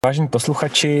Vážení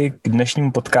posluchači, k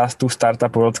dnešnímu podcastu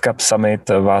Startup World Cup Summit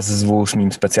vás zvu s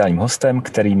mým speciálním hostem,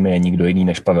 kterým je nikdo jiný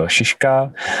než Pavel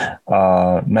Šiška,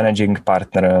 managing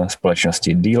partner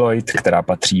společnosti Deloitte, která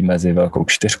patří mezi velkou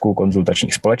čtyřku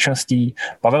konzultačních společností.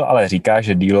 Pavel ale říká,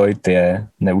 že Deloitte je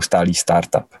neustálý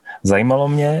startup. Zajímalo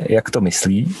mě, jak to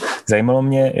myslí, zajímalo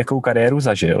mě, jakou kariéru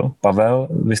zažil. Pavel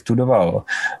vystudoval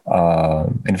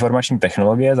informační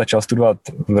technologie, začal studovat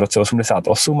v roce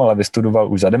 88, ale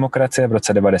vystudoval už za demokracie v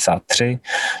roce 93.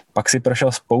 Pak si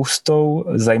prošel spoustou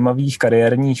zajímavých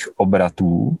kariérních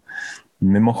obratů.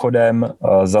 Mimochodem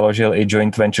založil i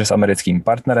joint venture s americkým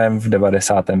partnerem v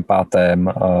 95.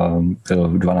 Byl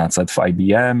 12 let v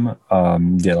IBM,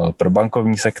 dělal pro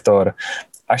bankovní sektor,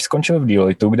 až skončil v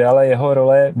Deloitu, kde ale jeho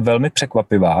role je velmi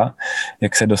překvapivá,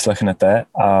 jak se doslechnete,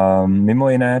 a mimo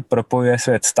jiné propojuje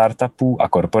svět startupů a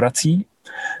korporací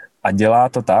a dělá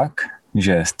to tak,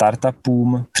 že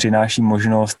startupům přináší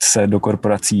možnost se do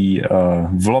korporací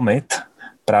vlomit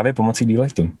právě pomocí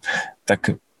Deloitu. Tak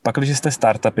pak, když jste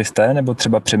startupisté, nebo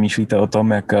třeba přemýšlíte o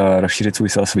tom, jak rozšířit svůj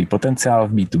salesový potenciál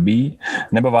v B2B,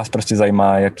 nebo vás prostě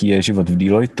zajímá, jaký je život v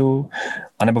Deloitu,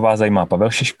 anebo vás zajímá Pavel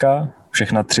Šiška,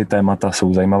 všechna 3 témata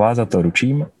jsou zajímavá, za to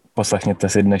ručím. Poslechněte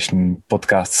si dnešní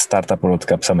podcast Startup World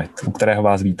Cup Summit, u kterého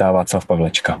vás vítá Václav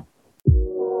Pavlečka.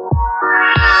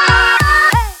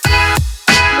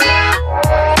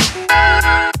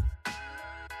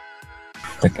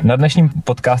 Tak na dnešním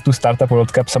podcastu Startup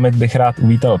World Cup Summit bych rád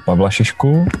uvítal Pavla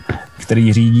Šišku,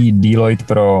 který řídí Deloitte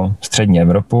pro střední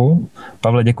Evropu.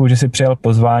 Pavle, děkuji, že jsi přijal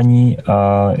pozvání.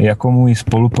 Jako můj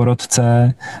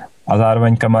spoluporodce a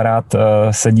zároveň kamarád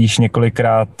sedíš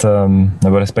několikrát,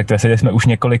 nebo respektive seděli jsme už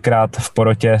několikrát v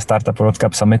porotě Startup World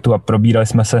Cup Summitu a probírali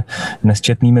jsme se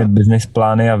nesčetnými business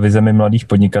plány a vizemi mladých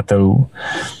podnikatelů.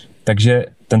 Takže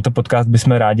tento podcast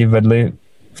bychom rádi vedli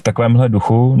v takovémhle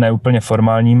duchu, neúplně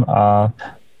formálním, a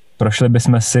prošli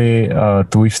bychom si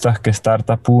tvůj vztah ke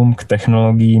startupům, k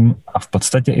technologiím a v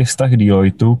podstatě i vztah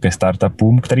Deloitu ke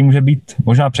startupům, který může být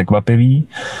možná překvapivý,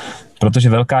 protože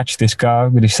velká čtyřka,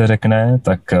 když se řekne,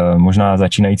 tak možná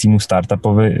začínajícímu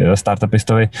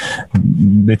startupistovi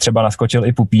by třeba naskočil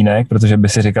i pupínek, protože by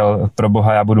si říkal, pro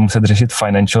boha, já budu muset řešit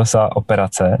financials a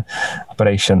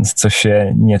operations, což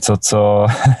je něco, co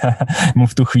mu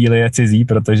v tu chvíli je cizí,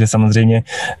 protože samozřejmě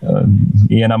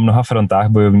je na mnoha frontách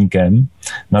bojovníkem.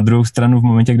 Na druhou stranu v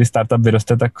momentě, kdy startup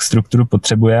vyroste, tak strukturu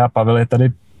potřebuje a Pavel je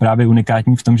tady právě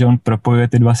unikátní v tom, že on propojuje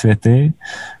ty dva světy,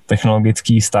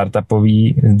 technologický,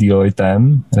 startupový s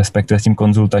Deloittem, respektive s tím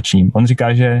konzultačním. On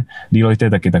říká, že Deloitte je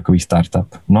taky takový startup.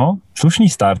 No, slušný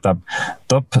startup.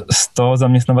 Top 100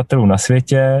 zaměstnavatelů na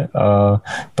světě,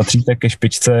 patříte ke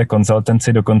špičce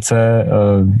konzultanci, dokonce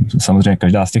samozřejmě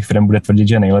každá z těch firm bude tvrdit,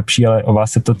 že je nejlepší, ale o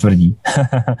vás se to tvrdí.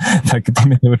 Tak ty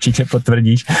mi určitě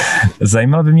potvrdíš.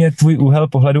 Zajímal by mě tvůj úhel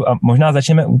pohledu a možná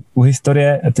začneme u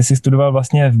historie. Ty jsi studoval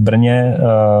vlastně v Brně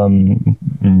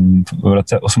v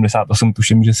roce 88,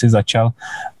 tuším, že jsi začal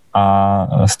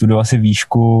a studoval si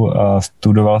výšku,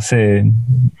 studoval si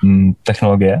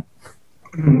technologie.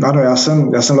 Ano, já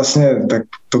jsem vlastně, tak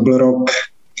to byl rok,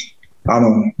 ano,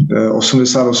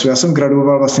 88, já jsem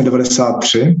graduoval vlastně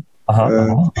 93. Aha.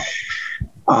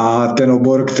 A ten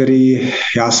obor, který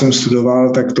já jsem studoval,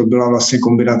 tak to byla vlastně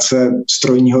kombinace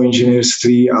strojního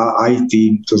inženýrství a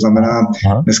IT, to znamená,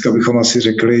 dneska bychom asi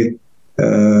řekli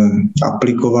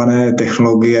aplikované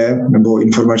technologie nebo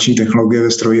informační technologie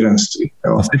ve strojírenství.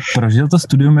 Jsi prožil to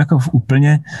studium jako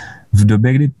úplně v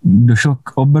době, kdy došlo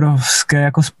k obrovské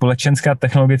jako společenské a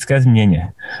technologické změně.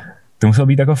 To muselo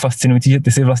být jako fascinující, že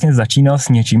ty jsi vlastně začínal s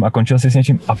něčím a končil jsi s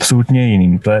něčím absolutně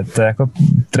jiným. To je jako,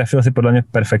 trefil si podle mě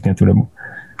perfektně tu dobu.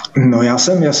 No já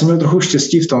jsem měl trochu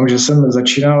štěstí v tom, že jsem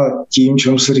začínal tím,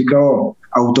 čemu se říkalo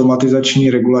automatizační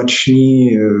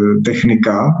regulační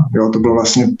technika. Jo, to bylo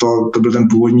vlastně to byl ten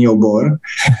původní obor.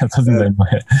 To se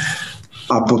zajímavé.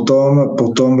 A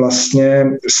potom vlastně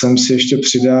jsem si ještě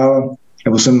přidal,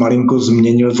 nebo jsem malinko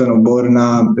změnil ten obor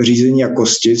na řízení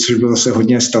jakosti, což bylo zase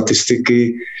hodně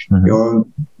statistiky. Jo,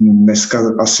 dneska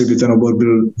asi by ten obor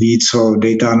byl víc o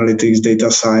data analytics, data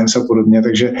science a podobně,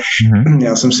 takže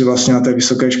já jsem si vlastně na té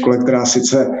vysoké škole, která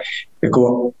sice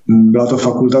jako byla to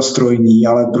fakulta strojní,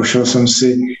 ale prošel jsem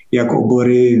si jak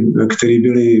obory, které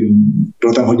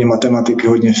bylo tam hodně matematiky,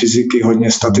 hodně fyziky,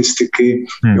 hodně statistiky,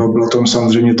 jo, bylo tam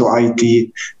samozřejmě to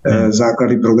IT,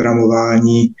 základy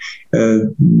programování,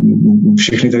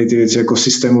 všechny tady ty věci jako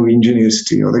systémové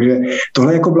inženýrství. Jo. Takže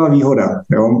tohle jako byla výhoda.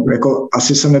 Jo. Jako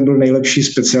asi jsem nebyl nejlepší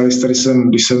specialista,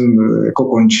 když jsem jako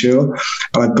končil,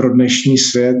 ale pro dnešní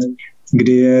svět,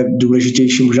 kdy je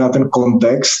důležitější možná ten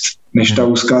kontext, než ta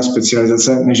úzká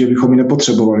specializace, než bychom ji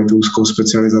nepotřebovali, tu úzkou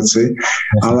specializaci,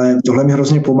 ale tohle mi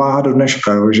hrozně pomáhá do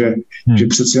dneška, jo, že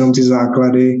přeci jenom ty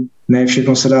základy, ne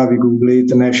všechno se dá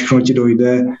vygooglit, ne všechno ti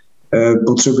dojde,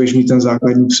 potřebuješ mít ten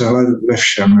základní přehled ve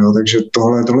všem, jo, takže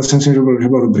tohle si myslím, že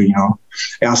bylo dobrý, no.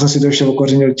 Já jsem si to ještě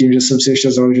okořenil tím, že jsem si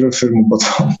ještě založil firmu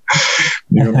potom.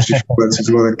 Při škole, co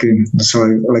to bylo taky docela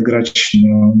legrační,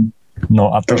 no.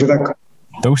 No a takže tak.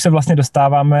 To už se vlastně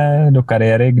dostáváme do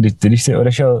kariéry, když jsi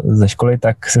odešel ze školy,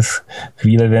 tak se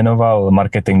chvíli věnoval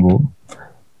marketingu,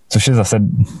 což je zase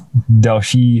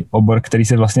další obor, který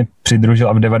se vlastně přidružil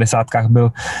a v 90kách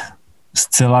byl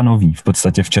zcela nový v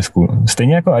podstatě v Česku.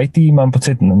 Stejně jako IT mám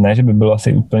pocit, ne, že by bylo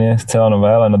asi úplně zcela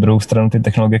nové, ale na druhou stranu ty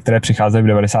technologie, které přicházely v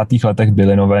 90. letech,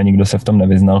 byly nové, nikdo se v tom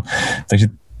nevyznal. Takže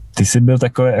ty jsi byl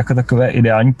takové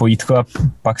ideální pojítko a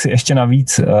pak si ještě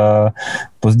navíc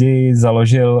později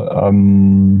založil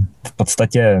v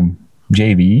podstatě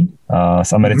JV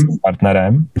s americkým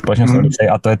partnerem, společnost Odyssey,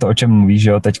 a to je to, o čem mluvíš, že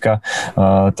jo, teďka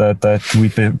to je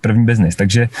tvůj první biznis.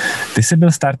 Takže ty jsi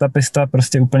byl startupista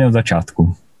prostě úplně od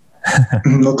začátku.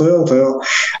 No to jo.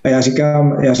 A já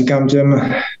říkám těm,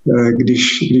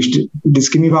 když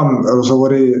vždycky mívám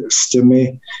rozhovory s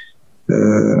těmi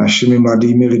našimi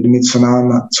mladými lidmi,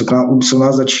 co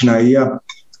nás začínají a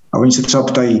oni se třeba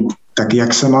ptají, tak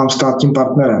jak se mám stát tím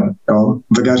partnerem, jo?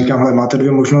 Tak já říkám, hele, máte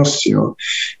dvě možnosti, jo.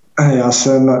 Já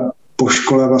jsem po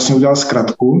škole vlastně udělal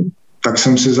zkratku, tak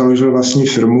jsem si založil vlastní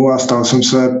firmu a stal jsem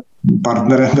se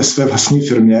partnerem ve své vlastní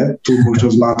firmě, tu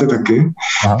možnost máte taky.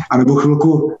 Aha. A nebo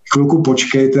chvilku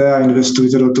počkejte a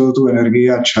investujte do toho tu energii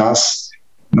a čas.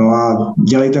 No a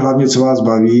dělejte hlavně, co vás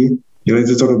baví,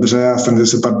 dělejte to dobře a stanete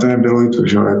se partnerem Deloitu,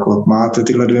 že jo, jako máte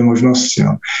tyhle dvě možnosti,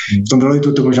 no. V tom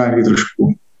Deloitu to možná někdy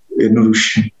trošku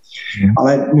jednodušší.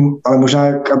 Ale možná,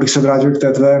 abych se vrátil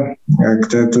k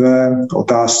té tvé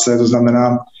otázce, to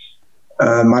znamená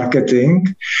marketing,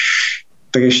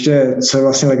 tak ještě, co je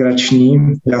vlastně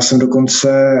legrační, já jsem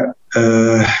dokonce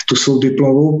tu svou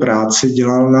diplomovou práci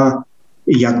dělal na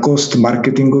jakost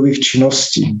marketingových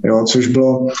činností, jo, což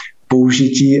bylo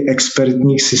použití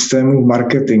expertních systémů v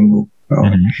marketingu. Jo.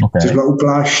 Okay. Což byla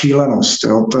úplná šílenost.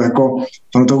 Jo.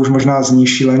 Ono to už možná zní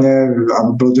šíleně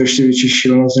a bylo to ještě větší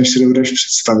šílenost, než si dovedeš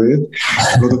představit.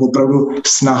 Bylo to opravdu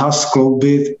snaha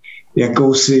skloubit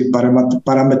jakousi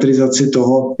parametrizaci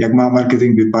toho, jak má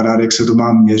marketing vypadat, jak se to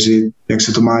má měřit, jak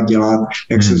se to má dělat,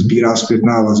 jak se sbírá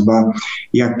zpětná vazba,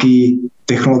 jaký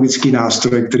technologický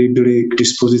nástroj, který byly k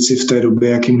dispozici v té době,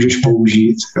 jaký můžeš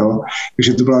použít. Jo.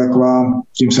 Takže to byla taková,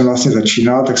 tím jsem vlastně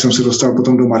začínal, tak jsem se dostal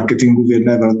potom do marketingu v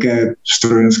jedné velké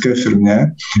strojenské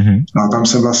firmě. No a tam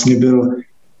jsem vlastně byl,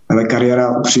 ale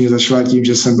kariéra upřímně začala tím,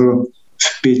 že jsem byl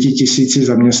v 5000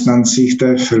 zaměstnancích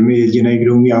té firmy jedinej,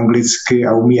 kdo umí anglicky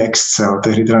a umí Excel.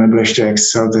 Tehdy teda nebyl ještě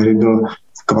Excel, tehdy byl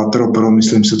Quattro Pro,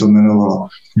 myslím se to jmenovalo.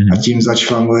 A tím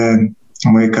začala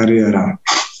moje kariéra.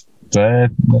 To je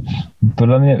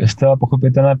podle mě zcela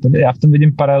pochopitelné. Já v tom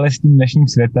vidím paralely s tím dnešním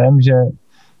světem, že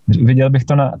viděl bych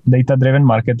to na data-driven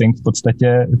marketing v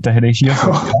podstatě tehdejšího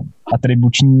světa,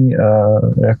 atribuční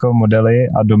jako modely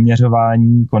a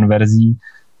doměřování konverzí.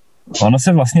 Ono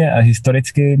se vlastně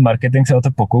historicky marketing se o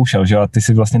to pokoušel, že? A ty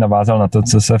si vlastně navázal na to,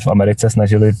 co se v Americe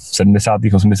snažili v 70.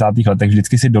 80. letech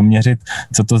vždycky si doměřit,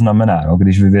 co to znamená. Jo?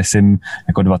 Když vyvěsím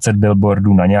jako 20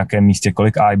 billboardů na nějakém místě,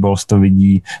 kolik eyeballs to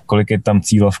vidí, kolik je tam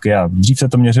cílovky a dřív se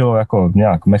to měřilo jako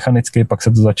nějak mechanicky, pak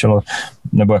se to začalo,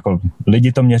 nebo jako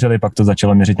lidi to měřili, pak to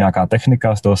začalo měřit nějaká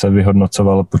technika, z toho se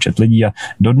vyhodnocoval počet lidí a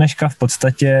do dneška v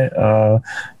podstatě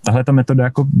tahle ta metoda,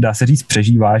 jako dá se říct,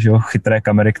 přežívá, že jo? Chytré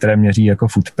kamery, které měří jako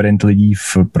footprint lidí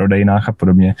v prodejnách a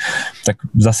podobně. Tak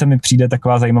zase mi přijde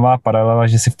taková zajímavá paralela,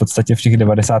 že si v podstatě v těch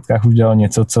 90kách už dělal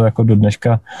něco, co jako do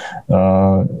dneška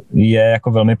je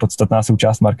jako velmi podstatná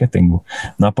součást marketingu.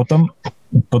 No a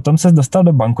potom se dostal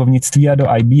do bankovnictví a do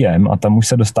IBM a tam už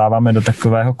se dostáváme do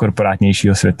takového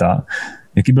korporátnějšího světa.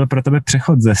 Jaký byl pro tebe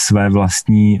přechod ze své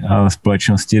vlastní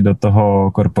společnosti do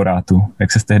toho korporátu?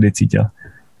 Jak ses tehdy cítil?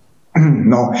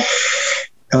 No,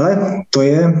 ale to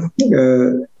je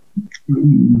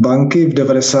banky v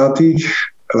 90.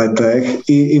 letech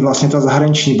i vlastně ta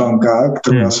zahraniční banka,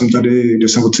 kterou já jsem tady, kde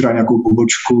jsem otvíral nějakou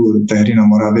pobočku tehdy na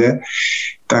Moravě,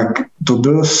 tak to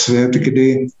byl svět,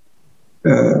 kdy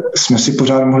jsme si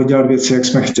pořád mohli dělat věci, jak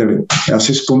jsme chtěli. Já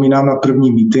si vzpomínám na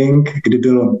první meeting, kdy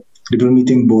byl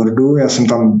meeting boardu, já jsem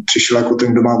tam přišel jako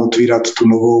ten, kdo má otvírat tu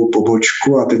novou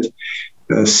pobočku a teď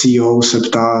CEO se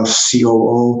ptá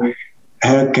COO,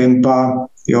 Herr Kempa,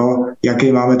 jo,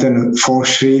 jaký máme ten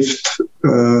Vorschrift,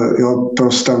 jo,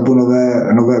 pro stavbu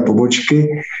nové pobočky.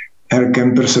 Herr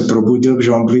Kemper se probudil,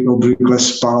 protože on obvykle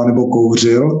spal nebo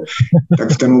kouřil,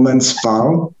 tak v ten moment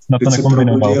spal, teď se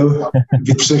probudil,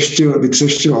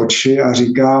 vytřeštil oči a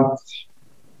říká,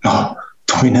 no,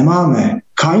 to my nemáme,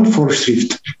 kein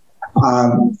Vorschrift.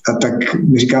 A tak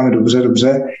my říkáme,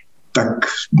 dobře, tak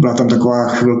byla tam taková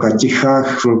chvilka ticha,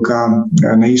 chvilka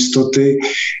nejistoty,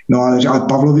 no ale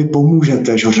Pavlovi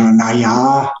pomůžete, že na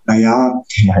já.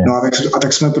 No a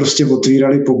tak jsme prostě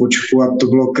otvírali pobočku a to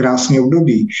bylo krásné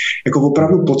období. Jako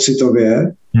opravdu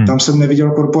pocitově, tam jsem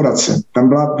neviděl korporaci. Tam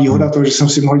byla výhoda toho, že jsem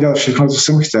si mohl dělat všechno, co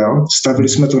jsem chtěl. Stavili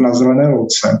jsme to na zelené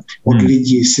louce od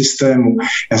lidí, systému.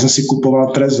 Já jsem si kupoval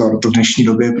Trezor, to v dnešní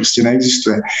době prostě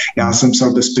neexistuje. Já jsem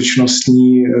psal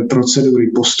bezpečnostní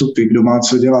procedury, postupy, kdo má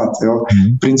co dělat. Jo?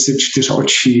 Princip 4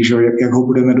 očí, že? Jak ho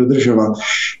budeme dodržovat.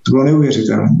 To bylo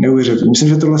neuvěřitelné. Myslím,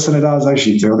 že tohle se nedá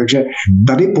zažít. Jo? Takže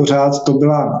tady pořád to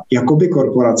byla jakoby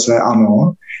korporace,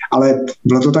 ano, ale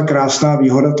byla to ta krásná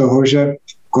výhoda toho, že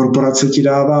korporace ti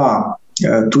dává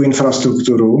tu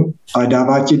infrastrukturu, ale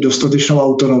dává ti dostatečnou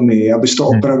autonomii, abys to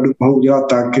opravdu mohl udělat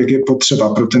tak, jak je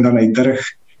potřeba pro ten daný trh,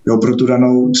 jo, pro tu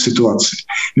danou situaci.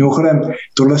 Mimochodem,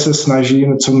 tohle se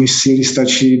snažím, co mi síly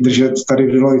stačí držet tady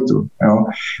v Deloitu. Jo.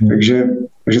 Takže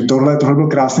tohle byl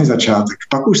krásný začátek.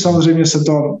 Pak už samozřejmě se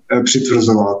to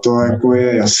přitvrzovalo, to jako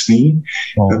je jasný.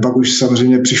 Pak už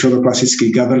samozřejmě přišlo do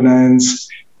klasický governance,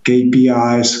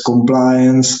 KPIs,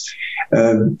 compliance,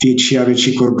 větší a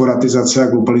větší korporatizace a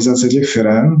globalizace těch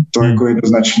firm, to jako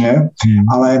jednoznačně,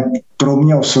 ale pro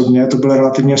mě osobně to byl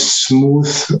relativně smooth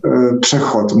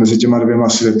přechod mezi těma dvěma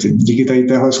světy. Díky tady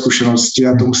téhle zkušenosti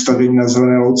a tomu stavění na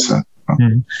zelené louce.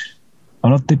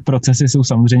 Ono, ty procesy jsou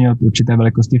samozřejmě od určité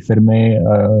velikosti firmy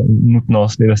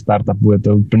nutnost, i ve startupu je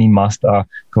to úplný must a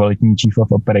kvalitní chief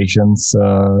of operations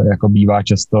jako bývá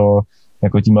často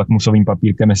jako tím lakmusovým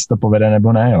papírkem, jestli to povede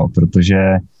nebo ne, jo, protože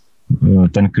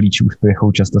ten klíč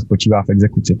úspěchu často spočívá v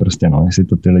exekuci prostě, no, jestli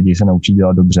to ty lidi se naučí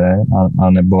dělat dobře, a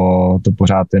nebo to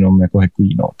pořád jenom jako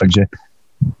hackují, no. Takže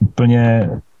úplně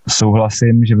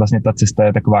souhlasím, že vlastně ta cesta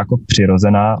je taková jako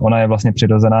přirozená, ona je vlastně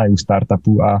přirozená i u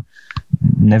startupů a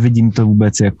nevidím to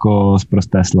vůbec jako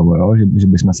sprosté slovo, jo, že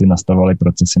bychom si nastavovali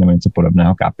procesy nebo něco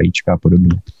podobného, KPIčka a podobně.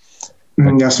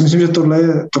 Já si myslím, že tohle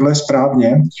je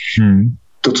správně.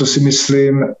 To, co si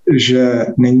myslím, že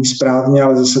není správně,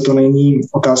 ale zase to není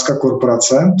otázka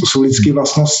korporace, to jsou lidské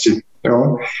vlastnosti.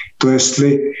 Jo? To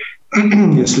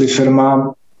jestli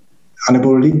firma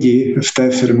anebo lidi v té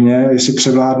firmě, jestli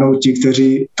převládnou ti,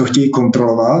 kteří to chtějí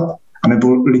kontrolovat,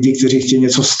 anebo lidi, kteří chtějí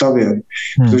něco stavět.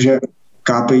 Protože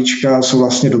KPIčka jsou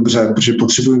vlastně dobře, protože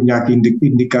potřebují nějaký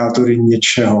indikátory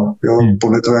něčeho. Jo?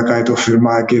 Podle toho, jaká je to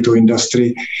firma, jaký je to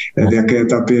industry, v jaké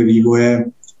etapě vývoje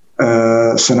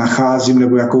se nacházím,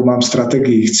 nebo jakou mám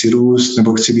strategii. Chci růst,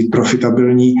 nebo chci být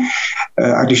profitabilní.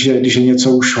 A když je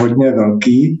něco už hodně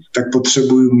velký, tak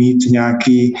potřebuju mít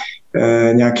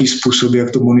nějaký způsob,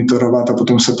 jak to monitorovat a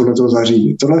potom se podle toho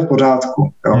zařídit. Tohle je v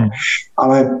pořádku. Jo.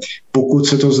 Ale pokud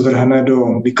se to zvrhne do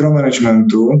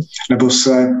mikromanagementu,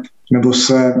 nebo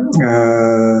se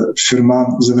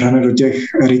firma zvrhne do těch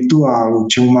rituálů,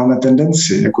 čemu máme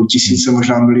tendenci, jako tisíce,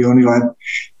 možná miliony let,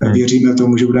 věříme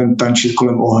tomu, že budeme tančit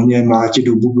kolem ohně, mlátit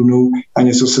do bubnu a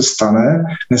něco se stane.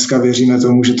 Dneska věříme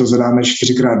tomu, že to zadáme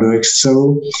 4krát do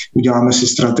Excelu, uděláme si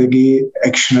strategii,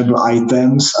 actionable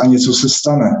items a něco se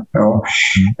stane. Jo.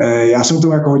 Já jsem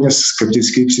tomu jako hodně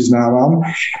skeptický, přiznávám.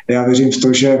 Já věřím v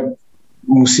to, že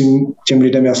musím těm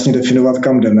lidem jasně definovat,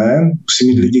 kam jdeme, musím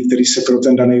mít lidi, kteří se pro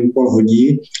ten daný úkol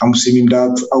hodí a musím jim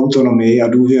dát autonomii a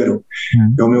důvěru.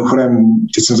 Jo, mimochodem,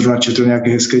 teď jsem zrovna četl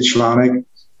nějaký hezký článek,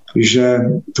 že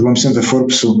to bylo myslím ve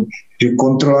Forbesu, že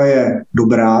kontrola je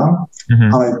dobrá,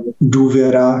 ale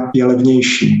důvěra je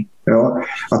levnější. Jo?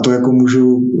 A to jako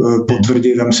můžu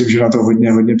potvrdit, tam myslím, že na to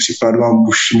hodně příkladů a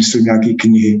už myslím nějaký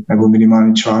knihy nebo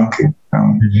minimální články.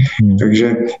 Jo?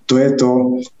 Takže to je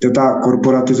ta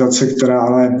korporatizace, která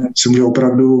ale se může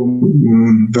opravdu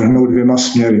vrhnout dvěma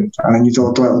směry. A není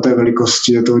to o té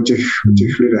velikosti, je to o těch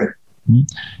lidech.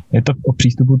 Je to o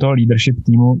přístupu toho leadership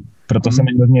týmu, proto se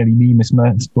mi hrozně líbí. My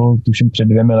jsme spolu tuším před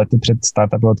 2 lety před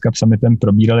Startup World Cup Summitem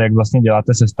probírali, jak vlastně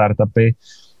děláte se startupy.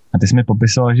 A ty jsi mi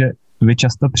popisoval, že vy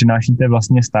často přinášíte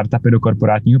vlastně startupy do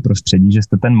korporátního prostředí, že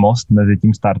jste ten most mezi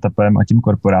tím startupem a tím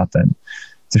korporátem.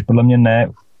 Což podle mě ne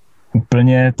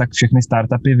úplně tak všechny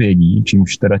startupy vědí,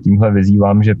 čímž teda tímhle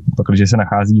vyzývám, že protože se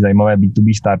nachází zajímavé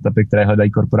B2B startupy, které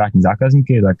hledají korporátní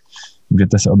zákazníky, tak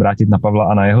můžete se obrátit na Pavla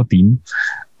a na jeho tým.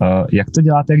 Jak to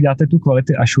děláte, jak děláte tu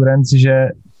quality assurance, že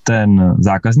ten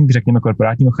zákazník, řekněme,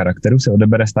 korporátního charakteru se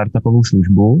odebere startupovou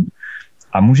službu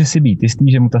A může si být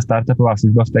jistý, že mu ta startupová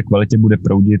služba v té kvalitě bude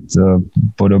proudit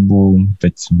po dobu,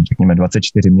 teď řekněme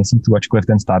 24 měsíců, ačkoliv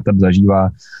ten startup zažívá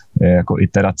jako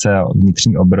iterace a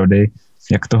vnitřní obrody.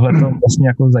 Jak tohle to vlastně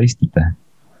jako zajistíte?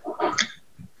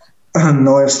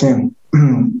 No jasně.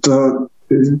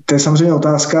 To je samozřejmě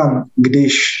otázka,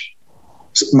 když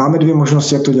máme dvě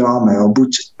možnosti, jak to děláme. Jo.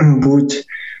 Buď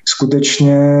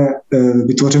skutečně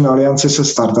vytvoříme alianci se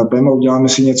startupem a uděláme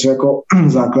si něco jako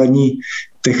základní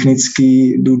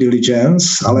technický due diligence,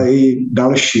 ale i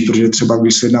další, protože třeba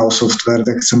když se jedná o software,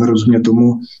 tak chceme rozumět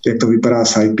tomu, jak to vypadá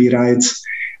s IP rights.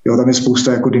 Jo, tam je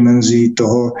spousta jako dimenzí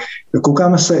toho.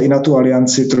 Koukáme se i na tu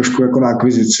alianci trošku jako na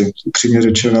akvizici, upřímně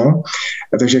řečeno.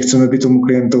 Takže chceme být tomu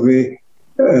klientovi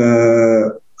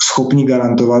schopni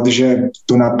garantovat, že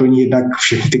to naplní jednak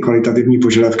všechny ty kvalitativní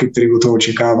požadavky, které od toho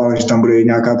očekával, že tam bude i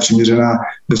nějaká přiměřená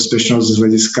bezpečnost z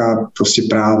hlediska prostě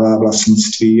práva,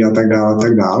 vlastnictví a tak dále,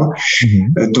 tak dále.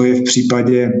 To je v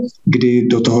případě, kdy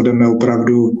do toho jdeme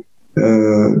opravdu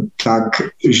tak,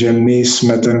 že my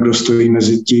jsme ten, kdo stojí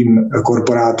mezi tím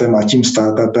korporátem a tím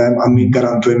startupem a my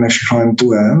garantujeme všechno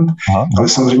end-to-end, ale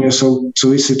samozřejmě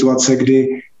jsou i situace, kdy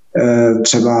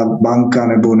třeba banka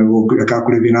nebo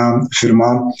jakákoliv jiná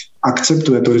firma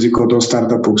akceptuje to riziko toho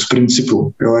startupu z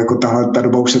principu. Jo, jako ta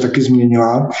doba už se taky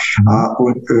změnila a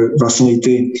vlastně i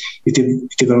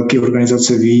ty velké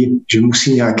organizace ví, že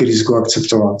musí nějaké riziko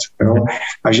akceptovat. Jo?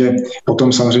 A že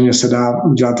potom samozřejmě se dá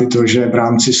udělat i to, že v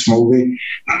rámci smlouvy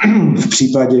v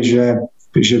případě,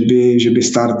 že by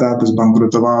startup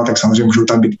zbankrotoval, tak samozřejmě můžou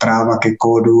tam být práva ke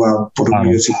kódu a podobné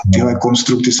věci. Tyhle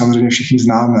konstrukty samozřejmě všichni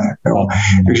známe. Jo.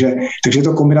 Takže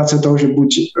to kombinace toho, že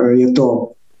buď je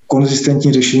to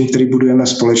konzistentní řešení, které budujeme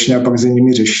společně a pak za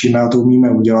nimi řešíme a to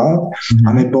umíme udělat,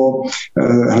 anebo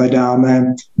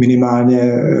hledáme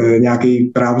minimálně nějaký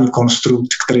právní konstrukt,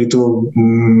 který to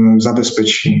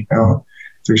zabezpečí. Jo.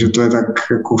 Takže to je tak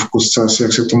jako v kostce asi,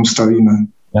 jak se k tomu stavíme.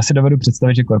 Já si dovedu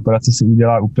představit, že korporace si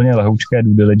udělá úplně lehoučké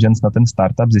due diligence na ten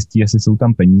startup, zjistí, jestli jsou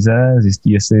tam peníze,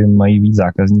 zjistí, jestli mají víc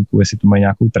zákazníků, jestli tu mají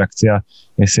nějakou trakci a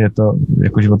jestli je to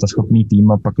jako životaschopný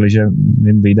tým a pak, když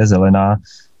jim vyjde zelená,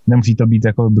 nemusí to být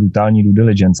jako brutální due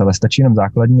diligence, ale stačí jenom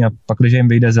základní a pak, když jim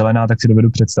vyjde zelená, tak si dovedu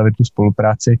představit tu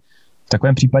spolupráci. V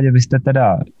takovém případě vy jste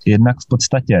teda jednak v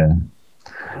podstatě,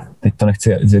 teď to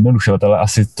nechci zjednodušovat, ale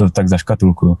asi to tak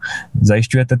zaškatulkuju.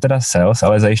 Zajišťujete teda sales,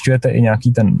 ale zajišťujete i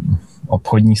nějaký ten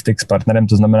obchodní styk s partnerem,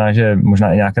 to znamená, že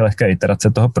možná i nějaké lehké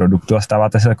iterace toho produktu a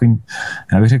stáváte se takovým,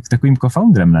 já bych řekl, takovým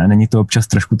co-founderem, ne? Není to občas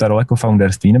trošku ta role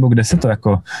co-founderství, nebo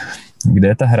kde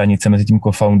je ta hranice mezi tím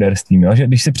co-founderstvím? Jo? Že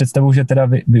když si představuji, že teda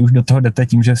vy už do toho jdete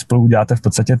tím, že spolu děláte v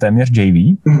podstatě téměř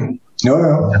JV. Jo.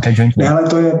 Ne, ale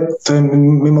to je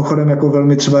mimochodem jako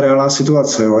velmi třeba reálná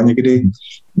situace. Jo? A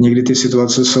někdy ty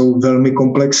situace jsou velmi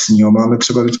komplexní. Jo? Máme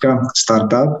třeba teďka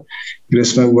startup, kde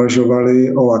jsme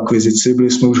uvažovali o akvizici, byli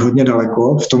jsme už hodně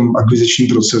daleko v tom akvizičním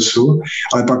procesu,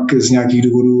 ale pak z nějakých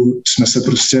důvodů jsme se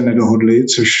prostě nedohodli,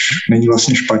 což není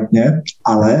vlastně špatně,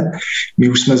 ale my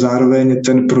už jsme zároveň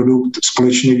ten produkt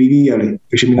společně vyvíjeli.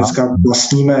 Takže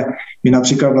my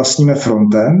například vlastníme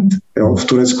frontend, jo? V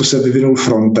Turecku se vyvinul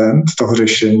frontend toho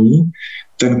řešení,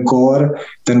 ten core,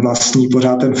 ten vlastní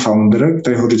pořád ten founder,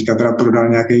 který ho teďka teda prodal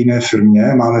nějaké jiné firmě,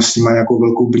 máme s nimi nějakou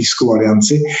velkou blízkou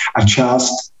alianci a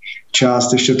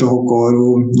část ještě toho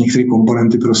kóru, některé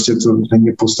komponenty, prostě to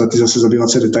není podstatné zase zabývat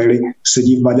se detaily,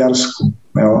 sedí v Maďarsku.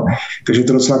 Jo? Takže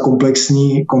to je docela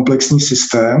komplexní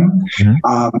systém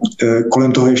a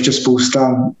kolem toho ještě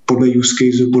spousta podle use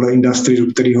case, podle industry, do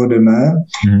kterého jdeme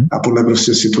a podle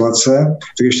prostě situace,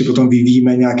 tak ještě potom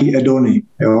vyvíjíme nějaký add-ony.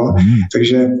 Jo?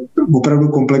 Takže opravdu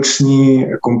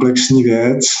komplexní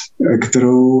věc,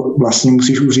 kterou vlastně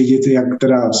musíš uřídit jak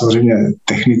teda samozřejmě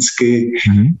technicky,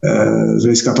 z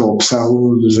hlediska toho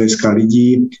obsahu, z hlediska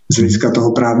lidí, z hlediska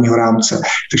toho právního rámce.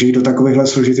 Takže i do takovýchhle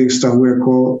složitých vztahů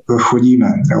jako chodíme.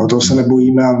 Jo, toho se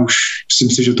nebojíme a už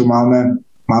myslím si, že to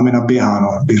máme naběháno,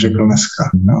 bych řekl dneska.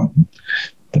 Jo.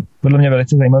 Podle mě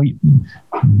velice zajímavý.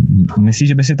 Myslíš,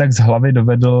 že by si tak z hlavy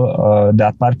dovedl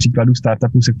dát pár příkladů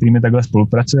startupů, se kterými takhle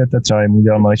spolupracujete? Třeba jim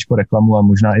udělal maličko reklamu a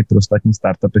možná i pro ostatní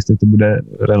startupy, jestli to bude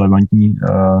relevantní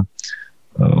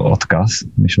odkaz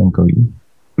myšlenkový.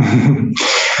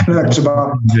 No tak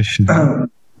třeba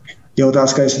je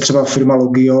otázka, jestli třeba firma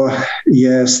Logio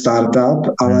je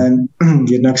startup, ale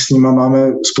jednak s nima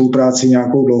máme spolupráci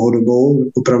nějakou dlouhodobou,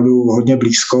 opravdu hodně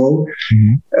blízkou.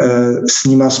 S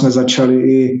nima jsme začali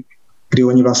i, kdy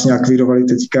oni vlastně akvírovali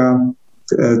teďka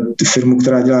firmu,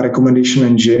 která dělá Recommendation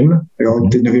Engine. Jo,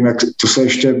 teď nevím, jak to se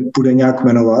ještě bude nějak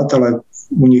jmenovat, ale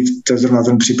u nich to je zrovna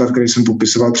ten případ, který jsem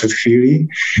popisoval před chvílí.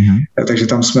 Takže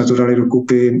tam jsme to dali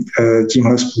dokupy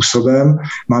tímhle způsobem.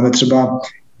 Máme třeba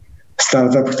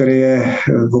startup, který je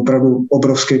opravdu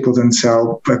obrovský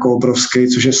potenciál, jako obrovský,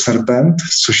 což je Serpent,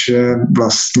 což je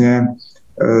vlastně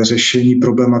řešení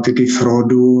problematiky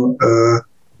fraudu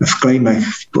v claimech,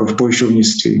 v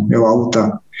pojišťovnictví,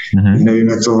 auta. Mm-hmm. Nevím,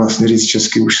 jak to vlastně říct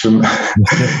česky, už jsem...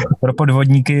 Pro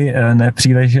podvodníky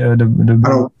nepříliš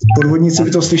Ano, podvodníci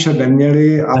by to slyšet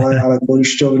neměli, ale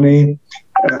pojišťovny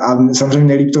a samozřejmě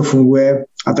nejlíp to funguje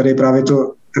a tady je právě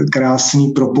to krásné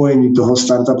propojení toho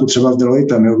startupu třeba s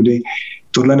Deloitem, kdy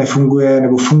tohle nefunguje,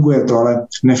 nebo funguje to, ale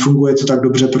nefunguje to tak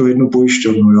dobře pro jednu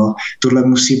pojišťovnu. Jo. Tohle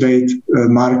musí být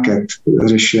market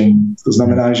řešení. To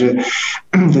znamená, že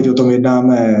teď o tom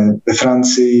jednáme ve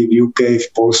Francii, v UK,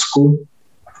 v Polsku,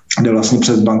 kde vlastně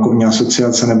přes bankovní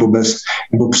asociace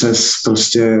nebo přes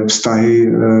prostě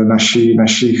vztahy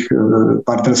našich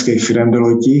partnerských firm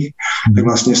Deloitte, tak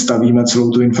vlastně stavíme celou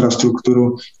tu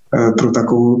infrastrukturu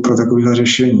pro takovéhle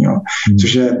řešení. Jo.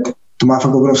 Což je, to má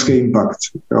fakt obrovský impact.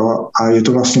 Jo. A je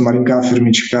to vlastně malinká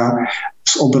firmička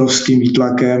s obrovským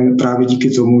výtlakem právě díky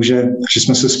tomu, že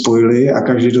jsme se spojili a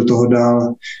každý do toho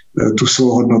dal tu svou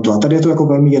hodnotu. A tady je to jako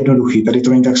velmi jednoduchý. Tady to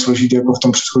není tak složitý jako v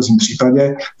tom předchozím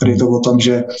případě. Tady je to o tom,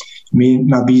 že my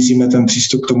nabízíme ten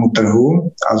přístup k tomu trhu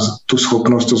a tu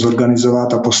schopnost to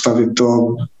zorganizovat a postavit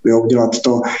to, udělat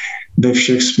to ve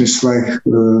všech smyslech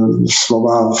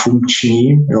slova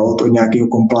funkční, to nějakého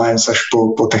compliance až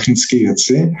po technické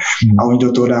věci a oni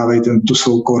do toho dávají tu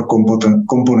svou core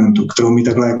komponentu, kterou my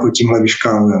takhle jako tímhle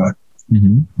vyškálujeme.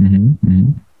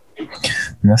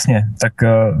 Jasně, tak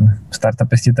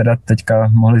startupisti teda teďka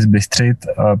mohli zbystřit.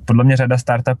 Podle mě řada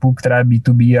startupů, která je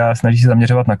B2B a snaží se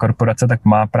zaměřovat na korporace, tak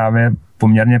má právě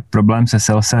poměrně problém se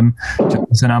salesem.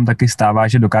 Často se nám taky stává,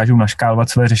 že dokážou naškálovat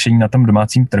své řešení na tom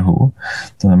domácím trhu.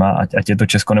 To znamená, ať je to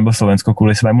Česko nebo Slovensko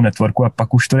kvůli svému networku a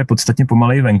pak už to je podstatně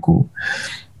pomaleji venku.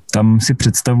 Tam si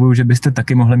představuju, že byste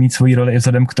taky mohli mít svoji roli i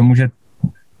vzhledem k tomu, že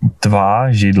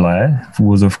tvá židle, v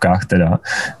úvozovkách teda,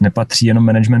 nepatří jenom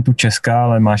managementu Česka,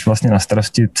 ale máš vlastně na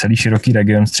starosti celý široký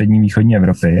region střední východní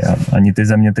Evropy a ani ty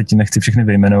země teď nechci všechny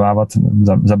vyjmenovávat,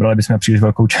 zabrali bychom příliš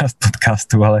velkou část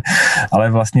podcastu,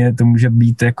 ale vlastně to může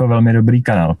být jako velmi dobrý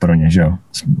kanál pro ně, že jo?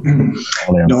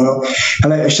 No,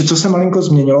 ale ještě co se malinko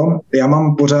změnilo, já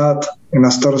mám pořád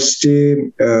na starosti,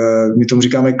 my tomu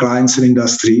říkáme Clients and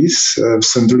Industries v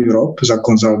Central Europe za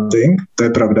consulting, to je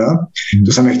pravda.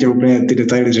 To jsem nechtěl úplně ty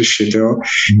detaily řešit. Jo.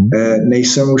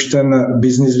 Nejsem už ten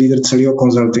business leader celého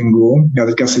consultingu, já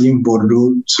teďka sedím v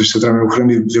boardu, což se teda mimochodem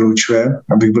vylučuje,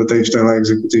 abych byl tady v téhle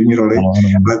exekutivní roli,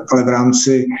 ale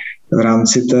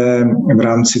v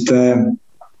rámci té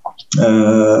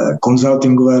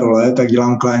consultingové role, tak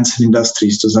dělám Clients and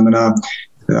Industries, to znamená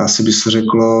asi by se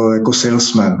řeklo jako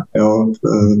salesman, jo,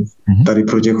 tady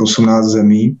pro těch 18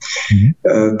 zemí,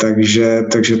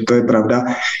 takže to je pravda.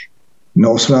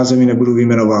 No 18 zemí nebudu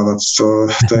vyjmenovávat,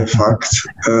 to je fakt.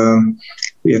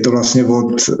 Je to vlastně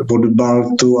od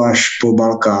Baltu až po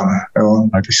Balkán, jo,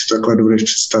 když si to takhle dovedeš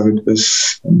představit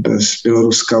bez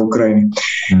Běloruska, Ukrajiny.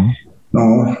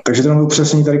 No, takže to mám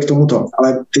upřesnění tady k tomuto,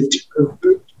 ale teď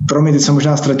teď jsem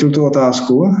možná ztratil tu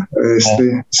otázku.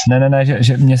 Ne,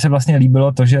 že mně se vlastně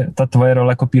líbilo to, že ta tvoje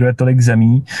role kopíruje tolik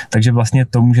zemí, takže vlastně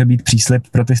to může být příslib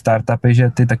pro ty startupy,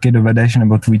 že ty taky dovedeš,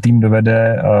 nebo tvůj tým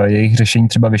dovede jejich řešení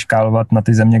třeba vyškálovat na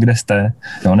ty země, kde jste,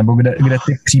 jo, nebo kde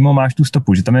ty přímo máš tu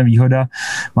stopu, že tam je výhoda.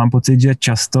 Mám pocit, že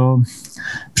často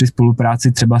při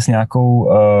spolupráci třeba s nějakou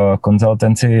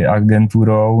konzultanci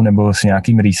agenturou nebo s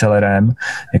nějakým resellerem,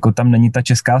 jako tam není ta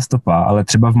česká stopa, ale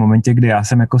třeba v momentě, kdy já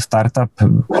jsem jako startup,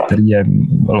 který je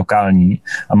lokální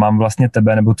a mám vlastně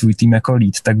tebe nebo tvůj tým jako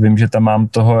lead, tak vím, že tam mám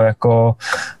toho jako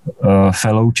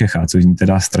fellow Čecha, což zní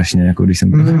teda strašně, jako když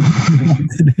jsem...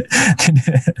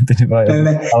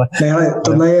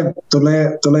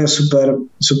 Tohle je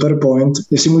super point.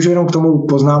 Jestli můžu jenom k tomu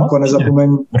poznámku a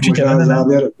nezapomeň možná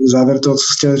závěr toho, co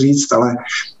chtěl říct, ale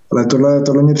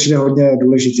tohle mě přijde hodně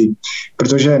důležitý,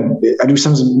 protože ať už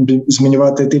jsem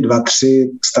zmiňoval ty 2-3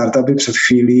 startupy před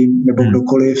chvílí, nebo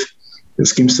kdokoliv,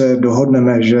 s kým se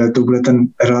dohodneme, že to bude ten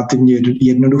relativně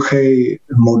jednoduchý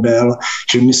model,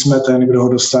 že my jsme ten, kdo ho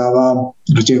dostává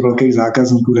do těch velkých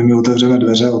zákazníků, kde my otevřeme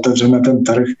dveře, otevřeme ten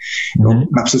trh.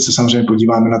 Napřed se samozřejmě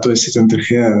podíváme na to, jestli ten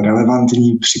trh je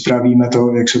relevantní, připravíme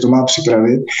to, jak se to má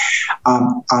připravit. A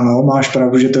ano, máš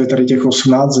pravdu, že to je tady těch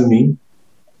 18 zemí,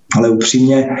 ale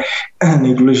upřímně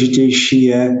nejdůležitější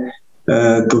je,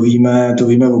 to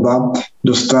víme oba,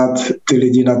 dostat ty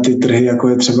lidi na ty trhy, jako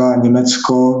je třeba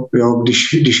Německo, jo,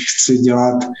 když chci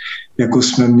dělat, jako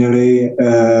jsme měli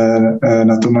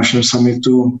na tom našem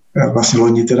summitu, vlastně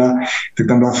loni teda, tak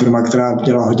tam byla firma, která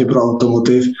dělá hodně pro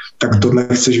automotiv, tak tohle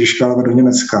chceš vyškálovat do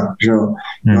Německa, že jo.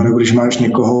 No, nebo když máš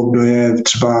někoho, kdo je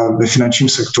třeba ve finančním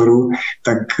sektoru,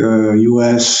 tak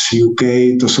US, UK,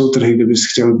 to jsou trhy, kde bys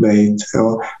chtěl být,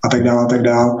 jo, a tak dále, a tak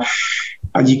dále.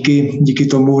 A díky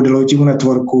tomu Deloittemu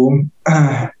networku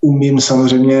umím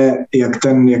samozřejmě, jak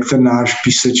ten náš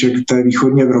píseček té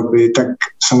východní Evropy, tak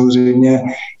samozřejmě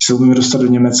se umíme dostat do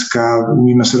Německa,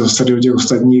 umíme se dostat do těch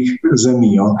ostatních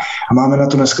zemí. Jo. A máme na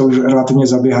to dneska už relativně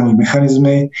zaběhaný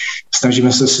mechanismy,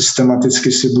 snažíme se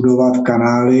systematicky si budovat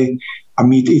kanály a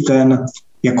mít i ten,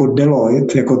 jako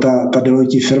Deloitte, jako ta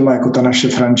Deloitte firma, jako ta naše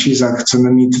franšíza,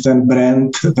 chceme mít ten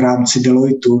brand v rámci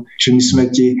Deloittu, že my jsme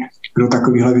ti, kdo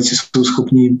takovýhle věci jsou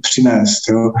schopní přinést.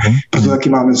 Jo. Proto taky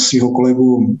máme svého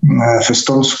kolegu v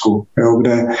Estonsku, jo,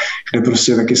 kde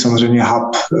prostě taky samozřejmě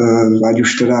hub, ať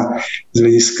už teda z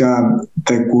hlediska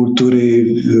té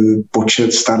kultury,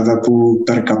 počet startupů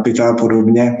per capita a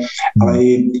podobně, ale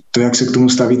i to, jak se k tomu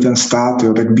staví ten stát,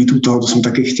 jo, tak být u toho, to jsme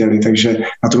taky chtěli, takže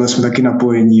na tohle jsme taky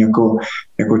napojení jako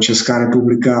Česká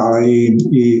republika, ale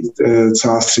i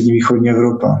celá střední východní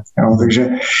Evropa. Jo. Takže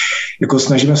jako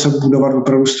snažíme se budovat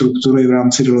opravdu struktury v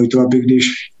rámci Deloittu, aby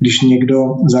když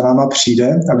někdo za náma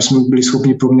přijde, aby jsme byli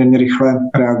schopni poměrně rychle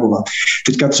reagovat.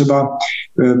 Teďka třeba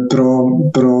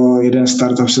pro jeden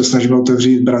startup se snažíme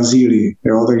otevřít Brazílii,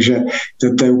 jo, takže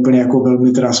to je úplně jako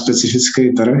velmi teda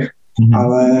specifický trh,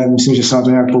 ale myslím, že se nám to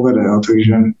nějak povede, jo,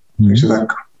 takže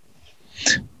tak.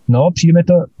 No, přijde mi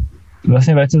to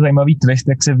vlastně velice zajímavý twist,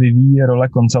 jak se vyvíjí role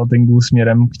consultingu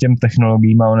směrem k těm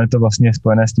technologiím a ono je to vlastně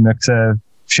spojené s tím, jak se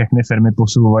všechny firmy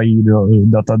posouvají do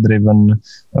data-driven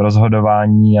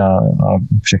rozhodování a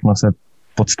všechno se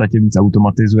v podstatě víc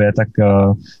automatizuje, tak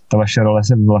ta vaše role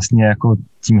se vlastně jako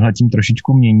tímhletím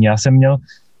trošičku mění. Já jsem měl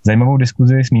zajímavou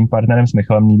diskuzi s mým partnerem, s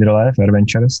Michalem Niederle, Fair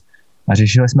Ventures, a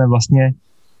řešili jsme vlastně,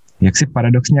 jak si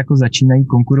paradoxně jako začínají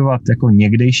konkurovat jako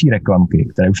někdejší reklamky,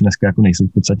 které už dneska jako nejsou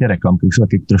v podstatě reklamky, už jsou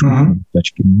taky trošku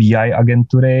tačky, BI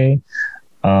agentury,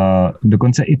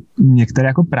 dokonce i některé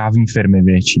jako právní firmy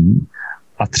větší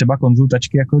a třeba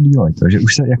konzultačky jako Deloitte, takže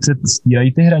už se, jak se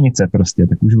stírají ty hranice prostě,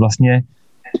 tak už vlastně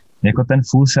jako ten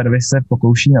full service se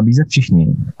pokouší nabízet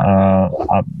všichni.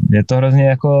 A je to hrozně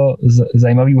jako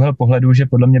zajímavý úhel pohledu, že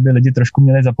podle mě by lidi trošku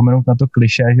měli zapomenout na to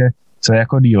klišé, že co je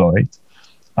jako Deloitte.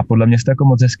 A podle mě jste jako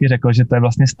moc hezky řekl, že to je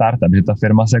vlastně startup, že ta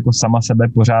firma se jako sama sebe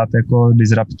pořád jako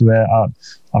disruptuje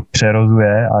a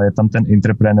přerozuje a je tam ten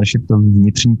entrepreneurship, to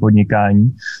vnitřní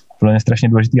podnikání. Podle mě strašně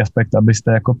důležitý aspekt,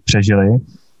 abyste jako přežili,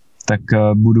 tak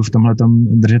budu v tomhletom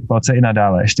držet palce i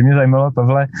nadále. Ještě mě zajímalo,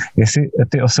 Pavle, jestli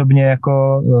ty osobně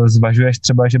jako zvažuješ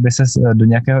třeba, že by ses do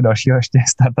nějakého dalšího ještě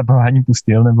startupování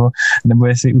pustil, nebo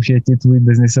jestli už je ti tvůj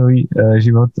biznisový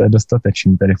život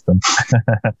dostatečný tady v tom.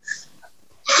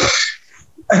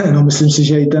 No, myslím si,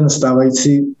 že i ten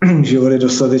stávající život je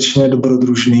dostatečně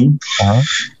dobrodružný. Aha.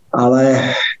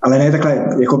 Ale ne takhle,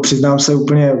 jako přiznám se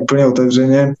úplně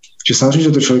otevřeně, že samozřejmě,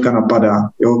 že to člověka napadá.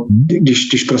 Jo?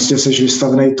 Když prostě seš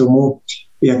vystavený tomu,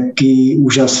 jaký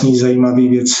úžasný, zajímavý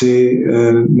věci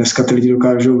dneska ty lidi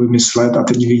dokážou vymyslet a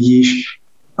teď vidíš,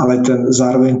 ale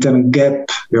zároveň ten gap,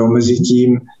 jo, mezi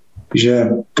tím, že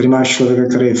tady máš člověka,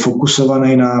 který je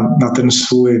fokusovaný na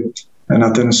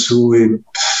ten svůj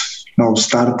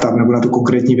startup nebo na tu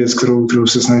konkrétní věc, kterou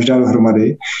se snažíš dát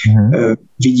dohromady.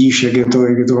 Vidíš, jak je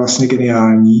to vlastně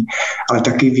geniální, ale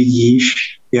taky vidíš,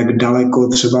 jak daleko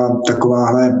třeba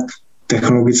takováhle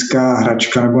technologická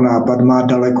hračka nebo nápad má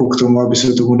daleko k tomu, aby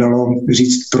se tomu dalo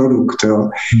říct produkt. Jo.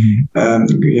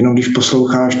 Jenom když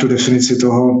posloucháš tu definici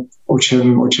toho,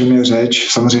 o čem je řeč,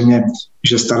 samozřejmě,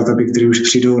 že startupy, které už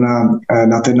přijdou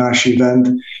na ten náš event,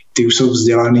 ty už jsou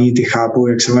vzdělaný, ty chápou,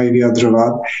 jak se mají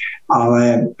vyjadřovat,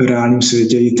 ale v reálném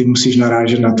světě i ty musíš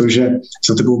narážet na to, že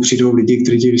za tebou přijdou lidi,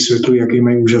 kteří ti vysvětlují, jaký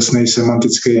mají úžasný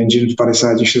semantický engine v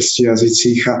 56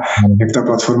 jazycích a jak ta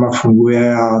platforma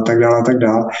funguje a tak dále a tak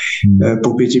dále.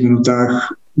 Po 5 minutách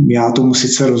já tomu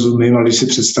sice rozumím, ale když si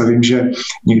představím, že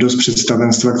někdo z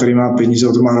představenstva, který má peníze,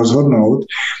 o to má rozhodnout,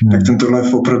 tak ten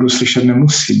tohle opravdu slyšet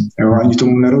nemusí. Jo? Ani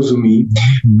tomu nerozumí.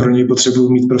 Pro něj potřebuji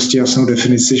mít prostě jasnou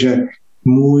definici, že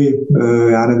můj,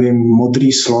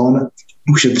 modrý slon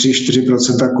ušetří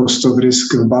 4% cost of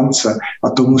risk v bance a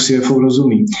tomu CFO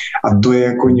rozumí. A to je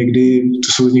jako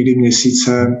to jsou někdy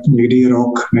měsíce, někdy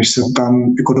rok, než se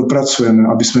tam jako dopracujeme,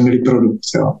 aby jsme měli produkt.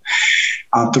 Jo.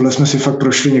 A tohle jsme si fakt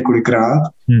prošli několikrát.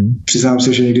 Přiznám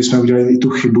se, že někdy jsme udělali i tu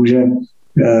chybu, že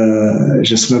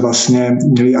že jsme vlastně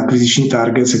měli akviziční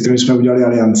target, se kterým jsme udělali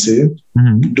alianci,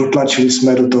 dotlačili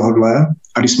jsme do tohohle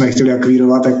a když jsme je chtěli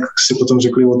akvírovat, tak si potom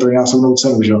řekli o trojnásobnou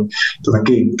cenu, že? To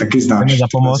taky znáš. Za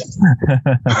pomoc.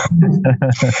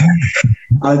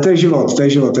 Ale to je život,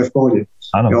 to je v pohodě.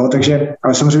 Ano. Jo,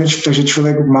 ale samozřejmě, takže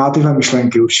člověk má tyhle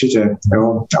myšlenky určitě,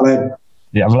 jo, ale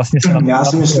já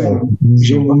si myslím,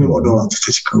 že jim umím odolat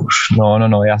teďka už.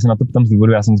 No, já se na to ptám z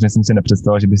důvodu, já samozřejmě jsem si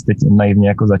nepředstavil, že bys teď naivně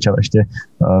jako začal ještě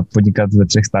podnikat ve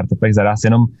 3 startupech zaraz,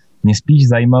 jenom mě spíš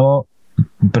zajímalo,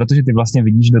 protože ty vlastně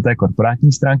vidíš do té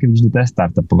korporátní stránky, vidíš do té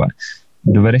startupové.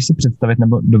 Dovedeš si představit,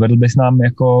 nebo dovedl bys nám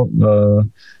jako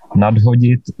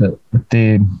nadhodit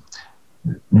ty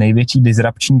největší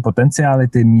disrupční potenciály,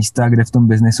 ty místa, kde v tom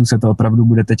biznesu se to opravdu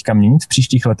bude teďka měnit v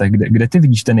příštích letech? Kde ty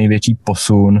vidíš ten největší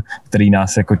posun, který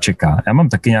nás jako čeká? Já mám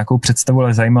taky nějakou představu,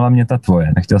 ale zajímala mě ta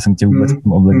tvoje. Nechtěl jsem tě vůbec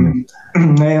ovlivnit.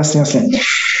 Ne, jasně.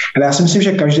 Ale já si myslím,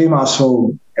 že každý má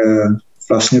svou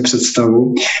vlastně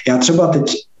představu. Já třeba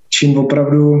teď, čím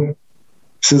opravdu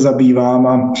se zabývám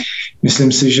a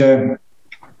myslím si, že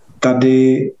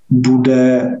tady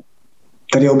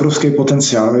je obrovský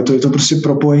potenciál. Je to prostě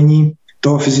propojení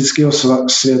toho fyzického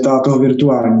světa a toho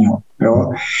virtuálního. Jo?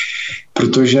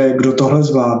 Protože kdo tohle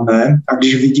zvládne, a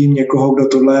když vidím někoho, kdo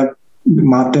tohle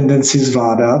má tendenci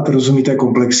zvládat, rozumí té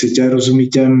komplexitě, rozumí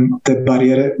té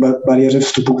bariéře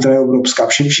vstupu, která je obrovská.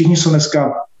 Všichni jsou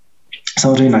dneska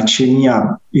samozřejmě nadšení a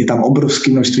je tam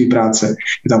obrovské množství práce,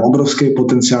 je tam obrovský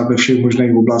potenciál ve všech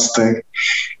možných oblastech,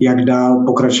 jak dál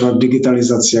pokračovat v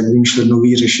digitalizaci, jak vymýšlet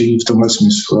nový řešení v tomhle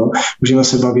smyslu. Jo. Můžeme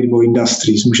se bavit o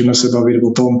industries, můžeme se bavit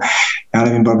o tom,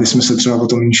 bavili jsme se třeba o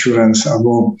tom insurance nebo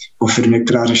o firmě,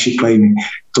 která řeší claimy.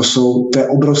 To je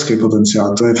obrovský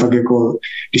potenciál. To je fakt jako,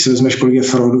 když se vezmeš, kolik je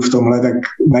fraudu v tomhle, tak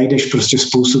najdeš prostě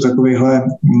spoustu takovýchhle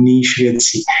níž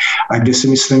věcí. A kde si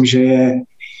myslím,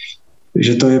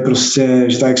 že to je prostě,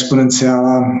 že ta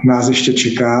exponenciála nás ještě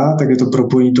čeká, tak je to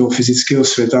propojení toho fyzického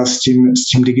světa s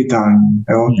tím digitálním,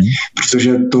 jo?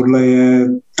 Protože tohle je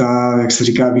ta, jak se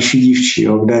říká, vyšší dívčí,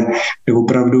 jo? Kde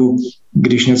opravdu,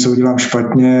 když něco udělám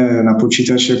špatně na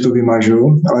počítači, jak to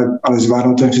vymažu, ale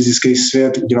zvládnout ten fyzický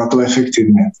svět, udělat to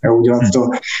efektivně, jo? Udělat to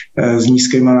s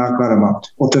nízkýma nákladama,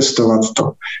 otestovat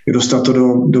to, dostat to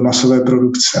do masové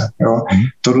produkce. Jo?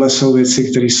 Tohle jsou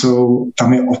věci, které jsou,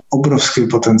 tam je obrovský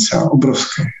potenciál,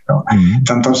 obrovský. Jo?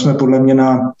 Tam jsme podle mě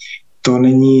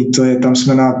tam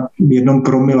jsme na 1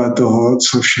 promile toho,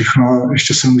 co všechno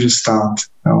ještě se může stát.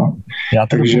 Jo?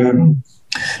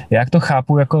 Jak to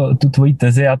chápu jako tu tvoji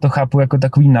tezi, já to chápu jako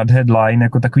takový nadheadline,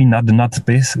 jako takový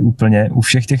nadpis úplně u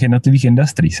všech těch jednotlivých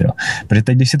industries. Jo. Protože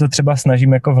teď, když si to třeba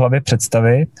snažím jako v hlavě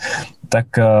představit, tak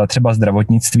třeba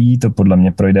zdravotnictví, to podle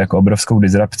mě projde jako obrovskou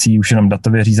disrupcí, už jenom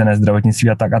datově řízené zdravotnictví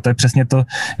a tak. A to je přesně to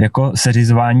jako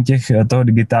seřizování toho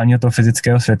digitálního, toho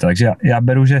fyzického světa. Takže já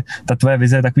beru, že ta tvoje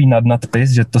vize je takový nadpis,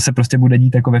 že to se prostě bude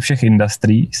dít jako ve všech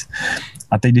industries.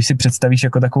 A teď, když si představíš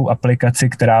jako takovou aplikaci,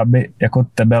 která by jako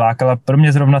tebe lákala, pro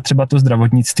mě zrovna třeba to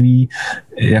zdravotnictví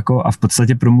jako a v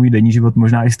podstatě pro můj denní život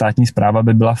možná i státní správa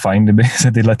by byla fajn, kdyby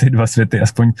se tyhle ty 2 světy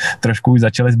aspoň trošku už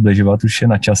začaly zbližovat, už je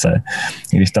na čase.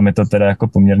 I když tam je to teda jako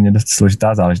poměrně dost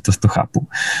složitá záležitost, to chápu.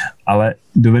 Ale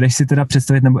dovedeš si teda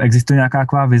představit, nebo existuje nějaká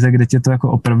taková vize, kde tě to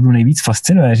jako opravdu nejvíc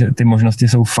fascinuje, že ty možnosti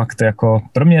jsou fakt jako,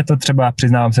 pro mě je to třeba,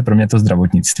 přiznávám se, pro mě to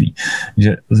zdravotnictví.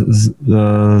 Že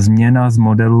změna z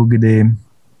modelu, kdy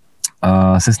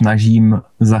se snažím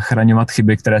zachraňovat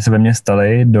chyby, které se ve mně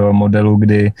staly, do modelu,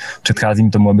 kdy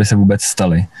předcházím tomu, aby se vůbec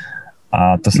staly.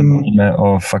 A to se bavíme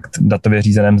o fakt datově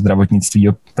řízeném zdravotnictví,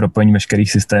 o propojení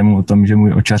veškerých systémů, o tom, že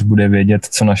můj očař bude vědět,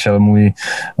 co našel můj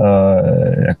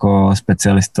jako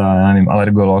specialista, já nevím,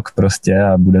 alergolog prostě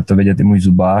a bude to vědět i můj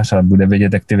zubář a bude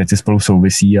vědět, jak ty věci spolu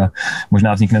souvisí a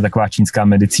možná vznikne taková čínská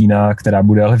medicína, která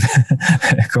bude ale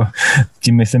jako,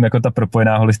 tím myslím jako ta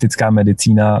propojená holistická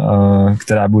medicína,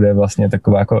 která bude vlastně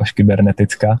taková jako až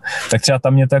kybernetická, tak třeba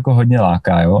tam mě to jako hodně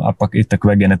láká, jo, a pak i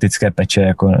takové genetické peče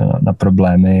jako na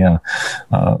problémy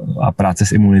a práce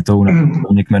s imunitou na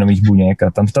kmenových buněk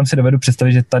a tam si dovedu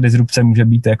představit, že ta disrupce může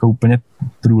být jako úplně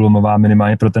průlomová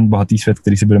minimálně pro ten bohatý svět,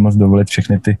 který si bude moct dovolit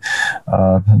všechny ty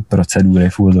procedury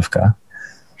v úvozovkách.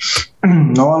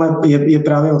 No ale je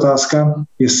právě otázka,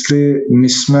 jestli my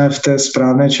jsme v té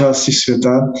správné části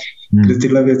světa, kde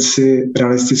tyhle věci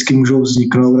realisticky můžou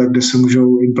vzniknout a kde se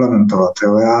můžou implementovat.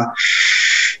 Jo? Já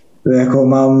jako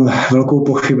mám velkou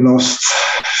pochybnost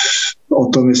o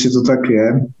tom, jestli to tak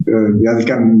je. Já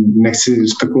teďka nechci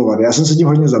spekulovat. Já jsem se tím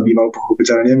hodně zabýval,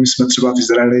 pochopitelně. My jsme třeba v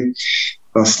Izraeli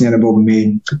vlastně, nebo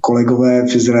my kolegové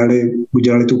v Izraeli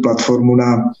udělali tu platformu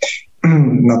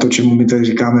na to, čemu my tady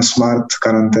říkáme smart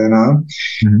karanténa,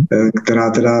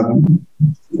 která teda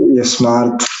je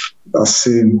smart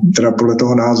asi teda podle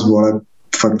toho názvu, ale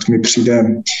fakt mi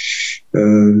přijde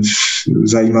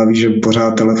zajímavý, že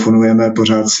pořád telefonujeme,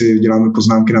 pořád si děláme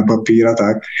poznámky na papír a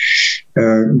tak,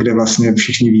 kde vlastně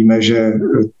všichni víme, že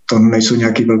to nejsou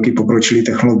nějaké velké pokročilé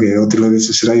technologie. Jo? Tyhle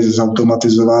věci se dají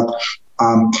zautomatizovat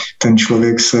a ten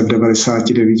člověk se v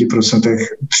 99%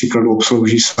 příkladů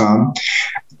obslouží sám.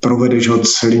 Provedeš ho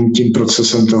celým tím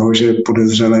procesem toho, že je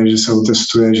podezřelý, že se ho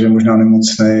testuje, že je možná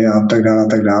nemocný a tak dále, a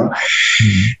tak dále.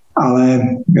 Ale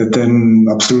ten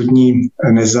absolutní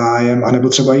nezájem, anebo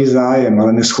třeba i zájem,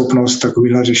 ale neschopnost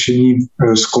takovýhle řešení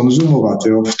zkonzumovat,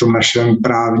 jo, v tom našem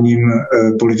právním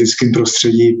politickém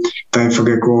prostředí, to je fakt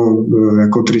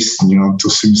jako tristní. No. To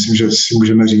si myslím, že si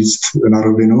můžeme říct na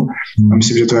rovinu a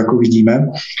myslím, že to jako vidíme.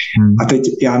 A teď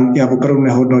já opravdu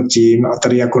nehodnotím a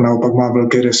tady jako naopak mám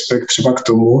velký respekt třeba k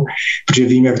tomu, protože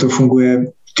vím, jak to funguje,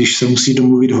 když se musí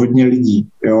domluvit hodně lidí,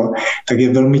 jo, tak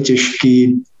je velmi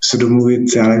těžký se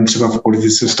domluvit, já nevím, třeba v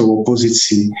politice s tou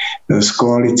opozicí, s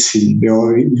koalicí,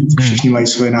 jo, všichni mají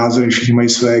své názory, všichni mají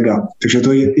své ega. Takže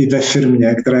to je i ve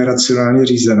firmě, která je racionálně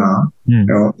řízená,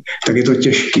 jo, tak je to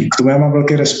těžký. K tomu já mám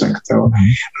velký respekt, jo.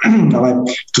 Ale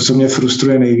to, co mě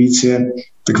frustruje nejvíc, je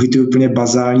takový ty úplně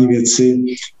bazální věci,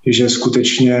 že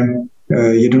skutečně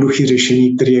jednoduché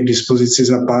řešení, které je k dispozici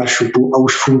za pár šupů a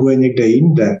už funguje někde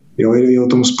jinde. Jo, je o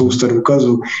tom spousta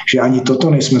důkazů, že ani toto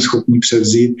nejsme schopni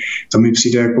převzít, to mi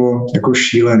přijde jako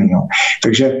šílený. Jo.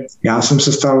 Takže já jsem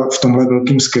se stal v tomhle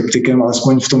velkým skeptikem,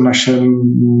 alespoň v tom našem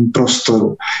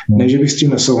prostoru. Ne, že bych s tím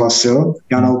nesouhlasil,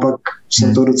 já naopak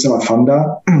jsem to docela fanda.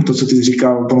 To, co ty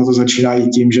říkal, ono to začíná i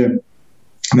tím, že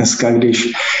dneska,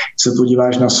 když se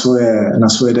podíváš na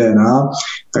svoje DNA,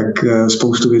 tak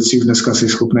spoustu věcí dneska jsi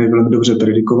schopný velmi dobře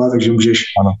predikovat, takže můžeš,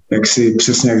 jak si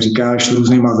přesně jak říkáš,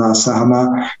 různýma zásahama,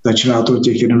 začíná to od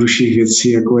těch jednodušších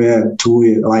věcí, jako je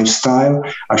tvůj lifestyle,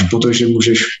 až po to, že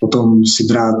můžeš potom si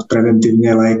brát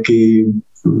preventivně léky,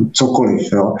 cokoliv,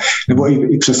 jo. Nebo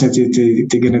i přesně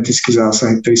ty genetické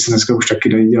zásahy, které se dneska už taky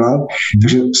dají dělat.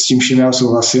 Takže s tím vším já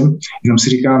souhlasím, jenom si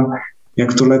říkám,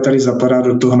 jak tohle tady zapadá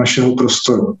do toho našeho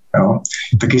prostoru. Jo.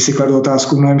 Taky si kladu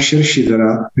otázku mnohem širší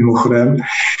teda, mimochodem,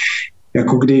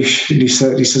 jako když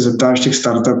se zeptáš těch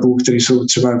startupů, které jsou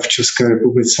třeba v České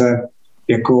republice,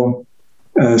 jako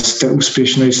jste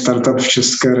úspěšný startup v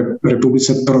České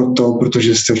republice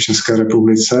protože jste v České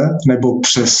republice, nebo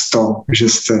přesto, že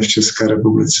jste v České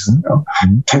republice. Jo.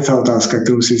 To je ta otázka,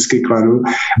 kterou si vždycky kladu.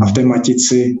 A v té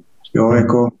matici, jo,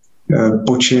 jako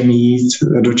po čem jít,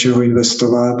 do čeho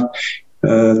investovat,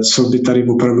 co by tady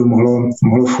opravdu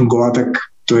mohlo fungovat, tak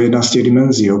to je jedna z těch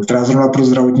dimenzí, jo, která zrovna pro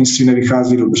zdravotnictví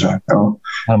nevychází dobře. Jo.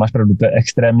 Ale máš pravdu, to je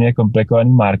extrémně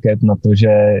komplikovaný market na to, že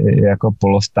je jako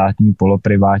polostátní,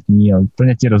 poloprivátní a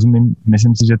úplně ti rozumím,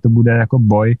 myslím si, že to bude jako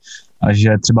boj a že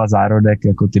třeba zárodek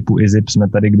jako typu IZIP jsme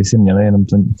tady kdysi měli, jenom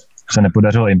to se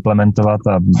nepodařilo implementovat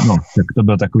a no, tak to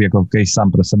byl takový jako case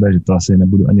sám pro sebe, že to asi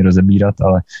nebudu ani rozebírat,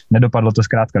 ale nedopadlo to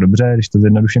zkrátka dobře, když to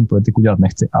zjednoduším, politiku dělat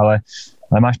nechci, ale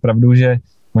máš pravdu, že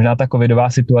možná ta covidová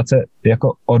situace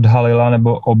jako odhalila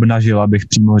nebo obnažila, bych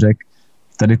přímo řekl,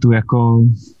 tady tu jako,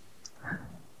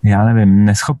 já nevím,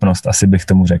 neschopnost asi bych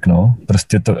tomu řekl, no.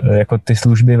 Prostě to, jako ty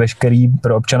služby veškerý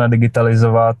pro občana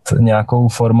digitalizovat nějakou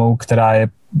formou, která je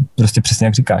prostě přesně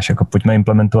jak říkáš, jako pojďme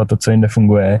implementovat to, co jim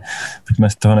nefunguje, pojďme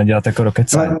z toho nedělat jako rocket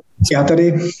science. Já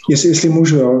tady, jestli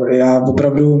můžu, jo, já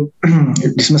opravdu,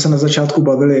 když jsme se na začátku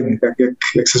bavili,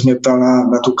 jak se mě ptal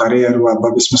na tu kariéru a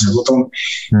bavili jsme se o tom,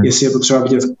 jestli je potřeba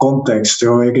vidět kontext,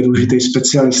 jo, jak je důležitý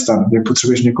specialista, jak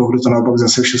potřebuješ někoho, kdo to naopak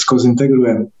zase všechno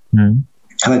zintegruje.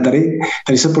 Ale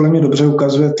tady se podle mě dobře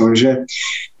ukazuje to,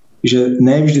 že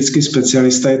ne vždycky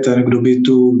specialista je ten, kdo by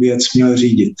tu věc měl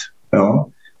řídit, jo.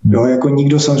 Jo, jako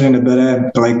nikdo samozřejmě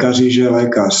nebere lékaři, že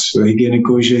lékař,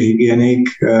 hygienikůj, že hygienik,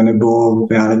 nebo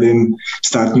já nevím,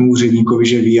 státnímu úředníkovi,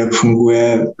 že ví, jak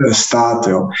funguje stát,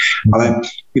 jo. Ale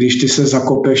když ty se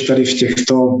zakopeš tady v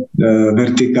těchto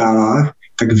vertikálách,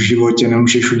 tak v životě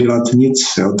nemůžeš udělat nic.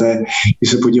 Jo. To je,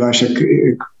 když se podíváš,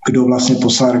 kdo vlastně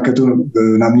poslal raketu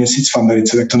na měsíc v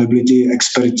Americe, tak to nebyli ti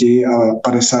experti a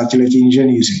 50letí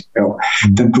inženýři. Jo.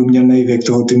 Ten průměrný věk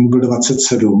toho týmu byl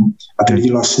 27 a ty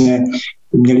lidi vlastně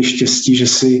měli štěstí,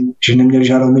 že neměli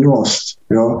žádnou minulost,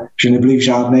 jo? Že nebyli v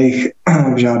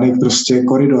žádných prostě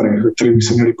koridorech, ve kterých by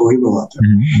se měli pohybovat.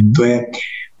 To je,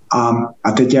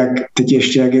 a teď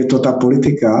ještě, jak je to ta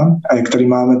politika a jak tady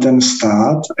máme ten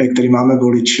stát a jak tady máme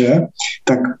voliče,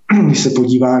 tak když se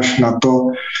podíváš na to,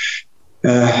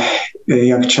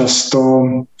 jak často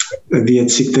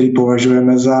věci, které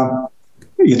považujeme za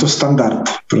je to standard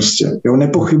prostě. Jo?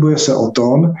 Nepochybuje se o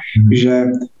tom, že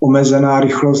omezená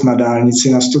rychlost na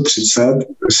dálnici na 130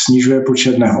 snižuje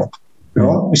počet nehod.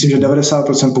 Jo? Myslím, že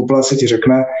 90% populace ti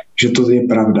řekne, že to je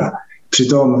pravda.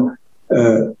 Přitom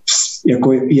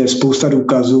jako je spousta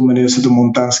důkazů, jmenuje se to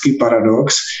montánský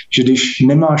paradox, že když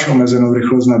nemáš omezenou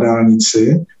rychlost na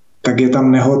dálnici, tak je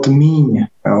tam nehod míň.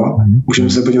 Jo? Můžeme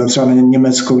se podívat třeba na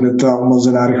Německo, kde ta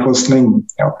omezená rychlost není.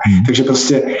 Jo? Takže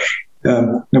prostě,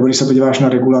 nebo když se podíváš na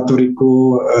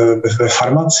regulatoriku ve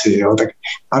farmacii, jo? Tak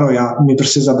ano, my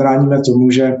prostě zabráníme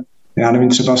tomu, že já nevím,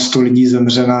 třeba 100 lidí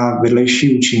zemře na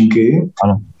vedlejší účinky,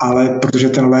 ano. Ale protože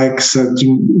ten lék se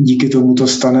díky tomu to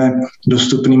stane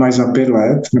dostupným až za 5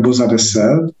 let nebo za 10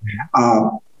 a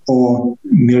o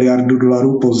 $1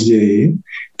 miliardu později,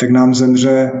 tak nám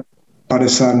zemře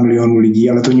 50 milionů lidí,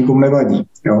 ale to nikomu nevadí.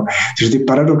 Jo? Takže ty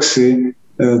paradoxy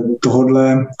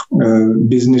tohodle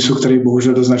biznisu, který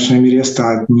bohužel do značné míry je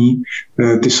státní,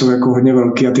 ty jsou jako hodně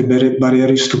velký a ty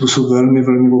bariéry vstupu jsou velmi,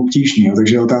 velmi obtížné.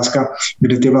 Takže je otázka,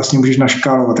 kde ty vlastně můžeš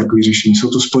naškálovat takový řešení. Jsou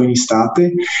to Spojené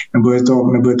státy,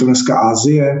 nebo je to dneska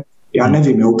Asie? Já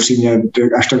nevím, upřímně,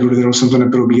 až tak dlouho jsem to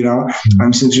neprobíral, ale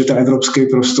myslím, že ten evropský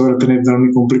prostor ten je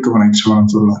velmi komplikovaný třeba na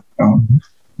tohle. Jo.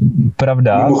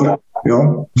 Pravda.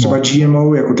 Jo, třeba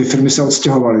GMO, jako ty firmy se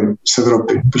odstěhovaly z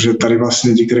Evropy, protože tady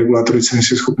vlastně díky regulatorice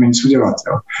nejsou schopni nic udělat.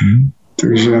 Jo.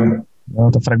 Takže...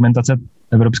 No, ta fragmentace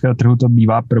evropského trhu to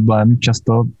bývá problém.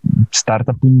 Často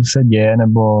startupům se děje,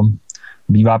 nebo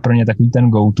bývá pro ně takový ten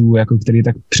go-to, jako který je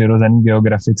tak přirozený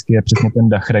geograficky, je přesně ten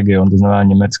DACH region, to znamená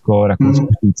Německo, Rakousko,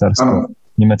 Švýcarsko,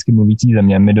 německy mluvící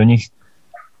země. My do nich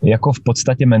jako v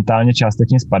podstatě mentálně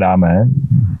částečně spadáme.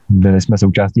 Byli jsme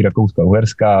součástí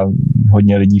Rakouska-Uherska,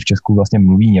 hodně lidí v Česku vlastně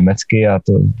mluví německy a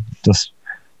to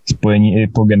spojení i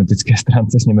po genetické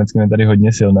stránce s Německem je tady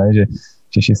hodně silné, že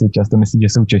Češi si často myslí, že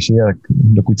jsou Češi, a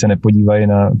dokud se nepodívají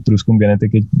na průzkum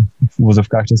genetiky v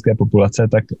uvozovkách české populace,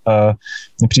 tak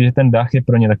přijde, že ten DACH je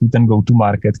pro ně takový ten go-to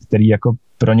market, který jako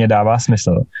pro ně dává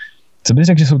smysl. Co bys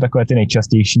řekl, že jsou takové ty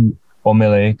nejčastější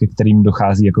omyly, ke kterým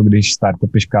dochází, jako když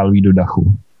startupy škálují do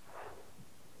DACHu?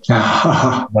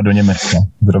 A do Německa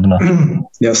zrovna.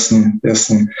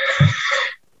 Jasně.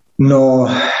 No,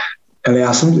 ale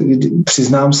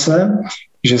přiznám se,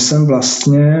 že jsem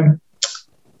vlastně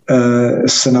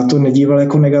se na to nedíval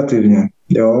jako negativně.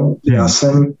 Jo?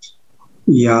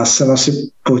 Já jsem asi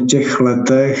po těch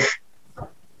letech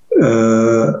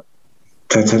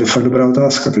to je fakt dobrá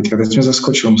otázka. Teď mě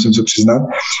zaskočilo, musím se přiznat,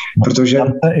 protože...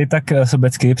 I tak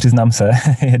sobecky, přiznám se,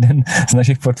 jeden z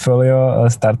našich portfolio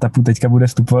startupů teďka bude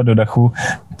vstupovat do DACHu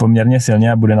poměrně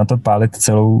silně a bude na to pálit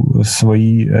celou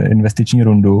svoji investiční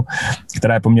rundu,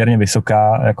 která je poměrně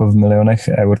vysoká, jako v milionech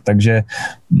eur, takže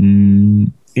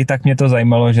i tak mě to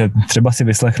zajímalo, že třeba si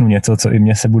vyslechnu něco, co i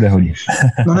mně se bude hodit.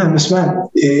 No ne,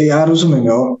 já rozumím,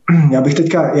 jo. Já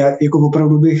jako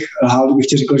opravdu bych lhal, kdybych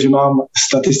ti řekl, že mám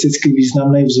statisticky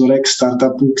významný vzorek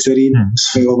startupů, který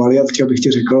sfailovali, a teďka bych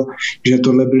ti řekl, že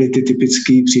tohle byly ty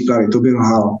typické příklady. To by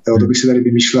lhal, jo. To bych si tady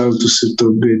vymýšlel,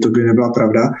 to by nebyla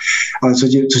pravda. Ale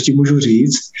co ti můžu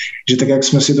říct, že tak, jak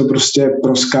jsme si to prostě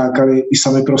proskákali i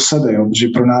sami pro sebe, jo. Že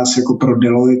pro nás, jako pro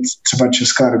Deloitte, třeba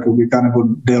Česká republika nebo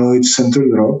Deloitte Central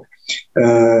Europe,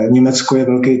 Německo je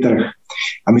velký trh.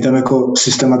 A my tam jako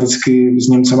systematicky s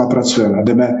Němcema pracujeme.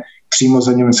 Jdeme přímo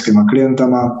za německýma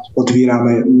klientama,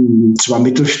 otvíráme třeba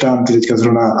Mittelstand, teďka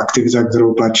zrovna aktivita,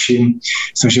 kterou tlačím,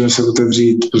 snažíme se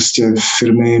otevřít prostě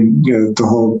firmy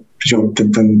toho, že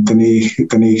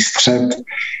ten jejich střed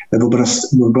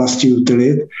v oblasti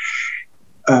utilit.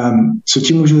 Co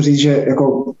ti můžu říct, že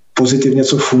jako pozitivně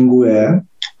co funguje,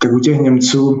 tak u těch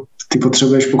Němců ty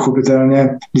potřebuješ pochopitelně,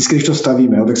 vždycky, když to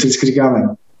stavíme, jo, tak si vždycky říkáme,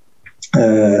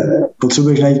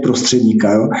 potřebuješ najít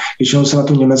prostředníka. Jo. Většinou se na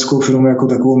tu německou firmu jako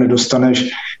takovou nedostaneš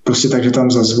prostě tak, že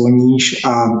tam zazvoníš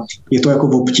a je to jako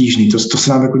obtížný. To se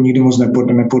nám jako nikdy moc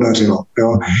nepodařilo.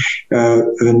 Jo.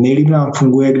 Nejlíp nám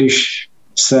funguje, když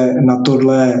se na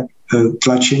tohle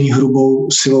tlačení hrubou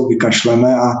silou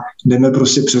vykašleme a jdeme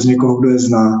prostě přes někoho, kdo je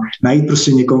zná. Najít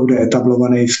prostě někoho, kdo je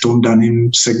etablovaný v tom daném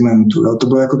segmentu. Jo. To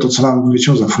bylo jako to, co nám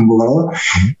většinou zafungovalo.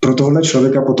 Pro tohle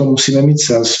člověka potom musíme mít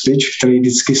sales pitch, který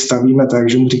vždycky stavíme tak,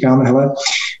 že mu říkáme, hele,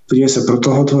 podívej se, pro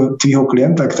toho tvýho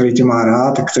klienta, který tě má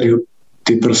rád, který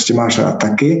ty prostě máš rád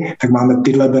taky, tak máme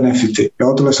tyhle benefity.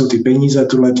 Jo, tohle jsou ty peníze,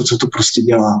 tohle je to, co to prostě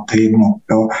dělá, to je jedno.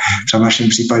 Jo. Třeba v našem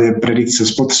případě predikce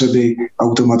spotřeby,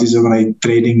 automatizovaný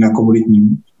trading na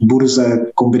komoditní burze,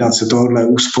 kombinace tohohle,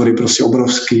 úspory prostě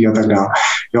obrovský a tak dále.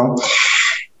 Jo.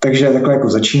 Takže takhle jako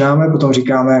začínáme, potom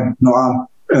říkáme, no a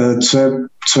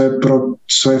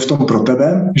co je v tom pro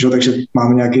tebe, že? Takže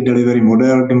máme nějaký delivery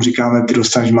model, kde mu říkáme, ty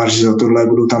dostaneš marži za tohle,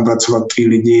 budou tam pracovat tví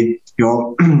lidi,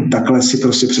 jo, takhle si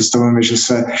prostě představujeme, že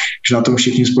na tom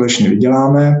všichni společně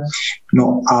vyděláme.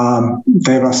 No a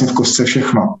to je vlastně v kostce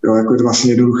všechno, jo, jako je to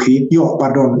vlastně jednoduchý. Jo,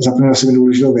 pardon, zapomněl jsem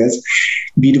důležitou věc,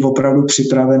 být opravdu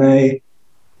připravený,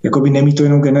 jakoby nemít to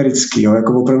jenom generický, jo,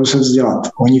 jako opravdu se vzdělat.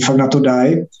 Oni fakt na to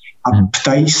dají a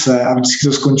ptají se a vždycky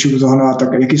to skončí u toho, no a tak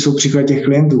jaký jsou příklady těch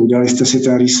klientů, udělali jste si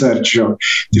ten research, jo.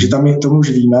 Takže tam je tomu už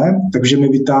víme, takže my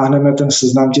vytáhneme ten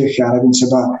seznam těch, já nevím,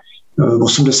 třeba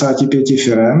 85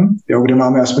 firem, jo, kde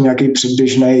máme aspoň nějaký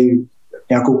předběžný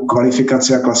nějakou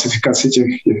kvalifikaci a klasifikaci těch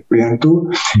klientů.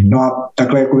 No a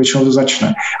takhle jako většinou to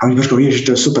začne. A oni říkají, ježiš,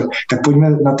 to je super. Tak pojďme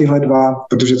na tyhle dva,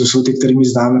 protože to jsou ty, který my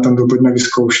známe, tam to pojďme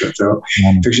vyzkoušet. Jo.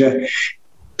 Takže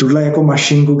tuhle jako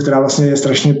mašinku, která vlastně je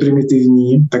strašně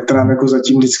primitivní, tak která nám jako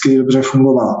zatím vždycky dobře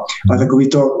fungovala. Ale takový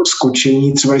to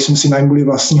skočení, třeba když jsme si najmuli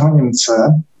vlastního Němce,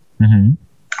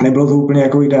 nebylo to úplně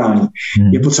jako ideální.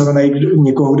 Je potřeba najít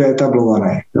někoho, kde je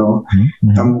etablovaný. Jo.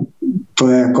 Tam to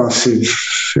je jako asi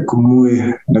jako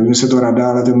můj, nevím, se to rada,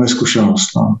 ale to je moje zkušenost.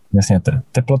 No. Jasně,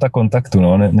 teplota kontaktu,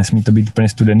 no. Nesmí to být úplně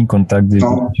studený kontakt, když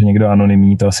že někdo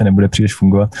anonymní, to asi nebude příliš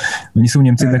fungovat. Oni jsou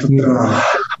Němci taky,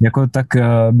 jako tak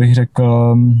bych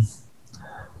řekl,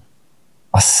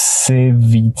 asi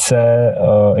více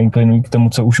inklinují k tomu,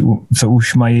 co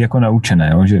už mají jako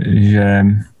naučené, jo? Že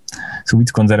jsou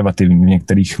víc konzervativní v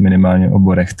některých minimálně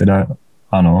oborech, teda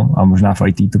ano, a možná v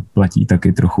IT to platí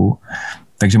taky trochu.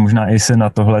 Takže možná i se na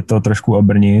tohle to trošku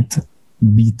obrnit,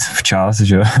 být včas,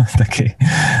 že taky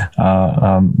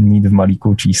a mít v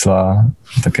malíku čísla,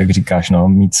 tak jak říkáš, no,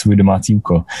 mít svůj domácí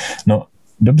úkol. No,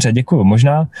 dobře, děkuju.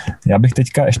 Možná já bych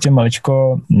teďka ještě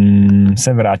maličko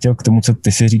se vrátil k tomu, co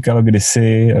ty si říkal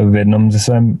kdysi v jednom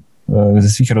ze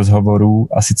svých rozhovorů,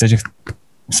 a sice, že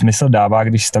smysl dává,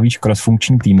 když stavíš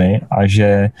cross-funkční týmy a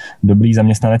že dobrý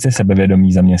zaměstnanec je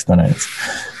sebevědomý zaměstnanec.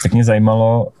 Tak mě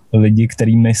zajímalo lidi,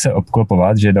 kterými se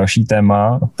obklopovat, že další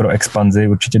téma pro expanzi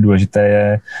určitě důležité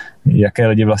je, jaké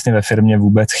lidi vlastně ve firmě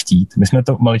vůbec chtít. My jsme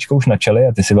to maličko už načali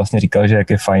a ty si vlastně říkal, že jak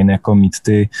je fajn jako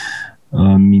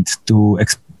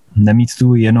nemít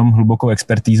tu jenom hlubokou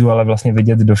expertízu, ale vlastně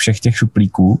vidět do všech těch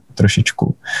šuplíků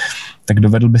trošičku. Tak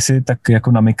dovedl by si tak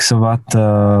jako namixovat,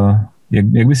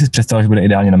 jak by si představil, že bude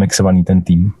ideálně namixovaný ten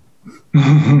tým?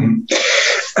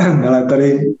 Ale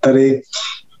tady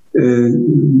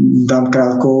dám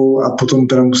krátkou a potom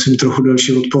teda musím trochu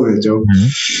delší odpověď. Jo.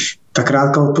 Ta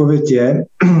krátká odpověď je,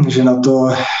 že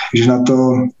na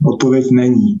to odpověď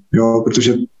není, jo,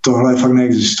 protože tohle fakt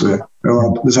neexistuje.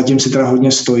 Jo. Zatím si teda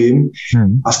hodně stojím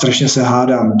a strašně se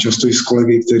hádám často i s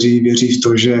kolegy, kteří věří v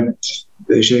to,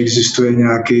 že existuje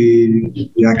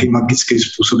nějaký magický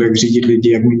způsob, jak řídit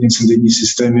lidi, jak mít incentivní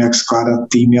systém, jak skládat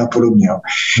týmy a podobně. Jo.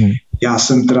 Já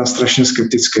jsem teda strašně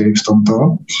skeptický v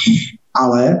tomto,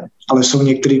 ale jsou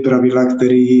některé pravidla,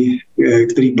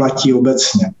 které platí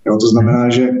obecně. Jo. To znamená,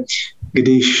 že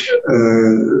když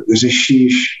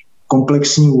řešíš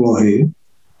komplexní úlohy,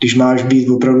 když máš být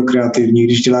opravdu kreativní,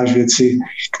 když děláš věci,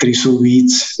 které jsou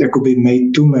víc jakoby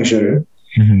made to measure,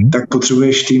 tak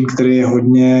potřebuješ tým, který je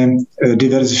hodně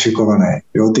diverzifikovaný.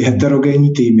 Jo? Ty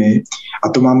heterogenní týmy, a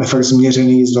to máme fakt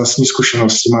změřený z vlastní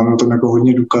zkušenosti, máme o tom jako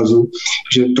hodně důkazů,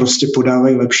 že prostě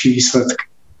podávají lepší výsledky.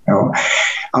 Jo?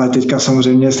 Ale teďka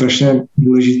samozřejmě je strašně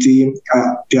důležitý, a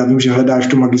já vím, že hledáš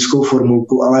tu magickou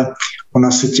formulku, ale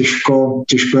ona se těžko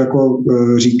jako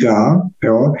říká.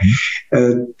 Jo?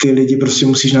 Ty lidi prostě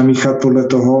musíš namíchat podle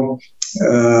toho,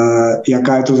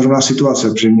 jaká je to zrovna situace,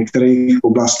 protože v některých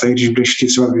oblastech, když budeš ti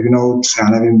třeba vyvinout,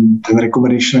 já nevím, ten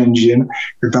recommendation engine,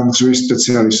 tak tam potřebuješ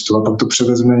specialistu a pak to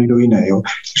převezme někdo jiný. Jo?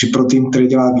 Takže pro tým, který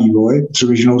dělá vývoj,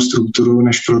 potřebuješ jinou strukturu,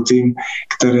 než pro tým,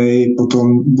 který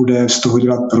potom bude z toho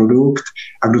dělat produkt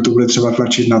a kdo to bude třeba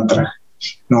tlačit na trh.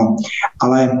 No,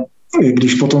 ale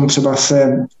když potom třeba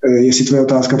jestli tvoje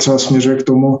otázka třeba směřuje k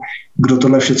tomu, kdo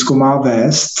tohle všecko má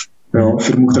vést, jo,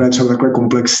 firmu, která je třeba takhle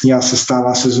komplexní a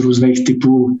sestává se z různých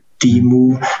typů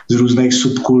týmů, z různých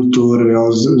subkultur,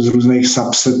 jo, z různých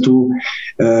subsetů,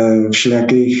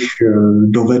 všelijakých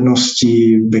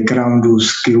dovedností, backgroundů,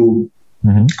 skillů.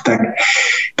 Tak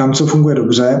tam, co funguje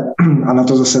dobře, a na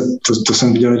to zase, to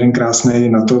jsem viděl jeden krásný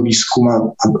na to výzkum a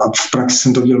v praxi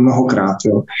jsem to viděl mnohokrát,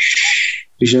 jo.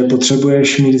 Že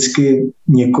potřebuješ mít vždycky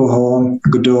někoho,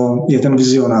 kdo je ten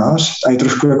vizionář a je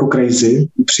trošku jako crazy,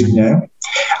 upřímně,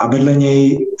 a vedle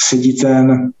něj sedí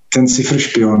ten cifr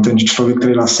špion, ten člověk,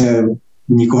 který vlastně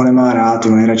nikoho nemá rád,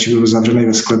 on nejradši byl zavřený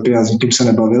ve sklepě a s nikým se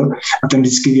nebavil a ten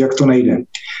vždycky ví, jak to nejde.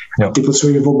 A ty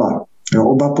potřebuješ oba. Jo,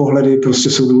 oba pohledy prostě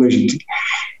jsou důležitý.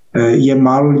 Je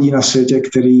málo lidí na světě,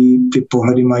 který ty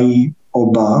pohledy mají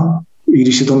volba, i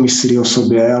když si to myslí o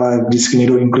sobě, ale vždycky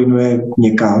někdo inklinuje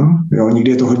někam, jo,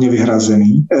 někdy je to hodně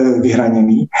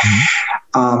vyhraněný.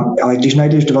 Ale když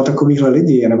najdeš dva takovýchhle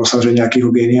lidi, nebo samozřejmě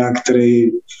nějakýho genia,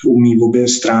 který umí v obě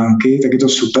stránky, tak je to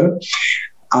super.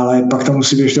 Ale pak tam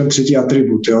musí být ten třetí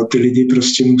atribut. Jo? Ty lidi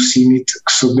prostě musí mít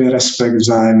k sobě respekt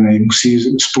vzájemný,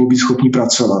 musí spolu být schopni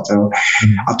pracovat. Jo?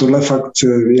 A tohle fakt,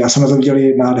 já jsem na to viděl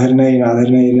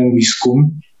nádherný jeden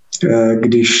výzkum,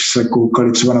 když se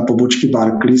koukali třeba na pobočky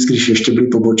Barclays, když ještě byly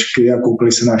pobočky a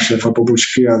koukali se na šéfa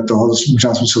pobočky a toho,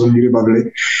 možná jsme se o tom někdy bavili.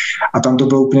 A tam to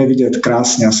bylo úplně vidět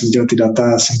krásně. Já jsem viděl ty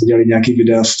data, já jsem viděl nějaký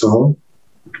videa z toho.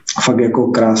 Fakt jako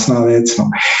krásná věc. No.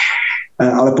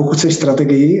 Ale pokud chceš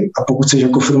strategii a pokud chceš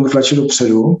jako firmu tlačit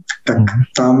dopředu, tak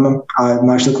tam, a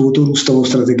máš takovou tu růstovou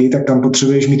strategii, tak tam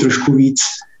potřebuješ mít trošku víc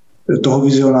toho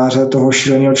vizionáře, toho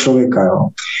šíleného člověka. Jo.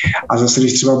 A zase,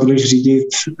 když třeba budeš řídit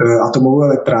atomovou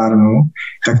elektrárnu,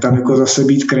 tak tam jako zase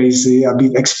být crazy a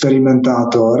být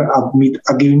experimentátor a mít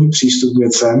agilní přístup k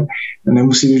věcem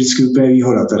nemusí být vždycky úplně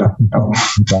výhoda. Teda. Jo.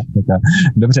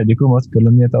 Dobře, děkuji moc.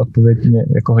 Podle mě ta odpověď mě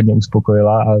jako hodně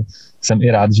uspokojila a jsem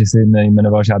i rád, že jsi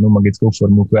nejmenoval žádnou magickou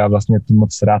formulku. Já vlastně to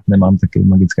moc rád nemám, taky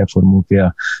magické formulky a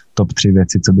top 3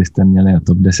 věci, co byste měli a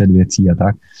top 10 věcí a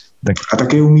tak. A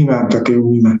taky umíme.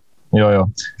 Jo.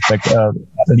 Tak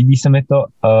líbí se mi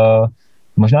to.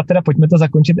 Možná teda pojďme to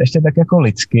zakončit ještě tak jako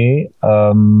lidsky.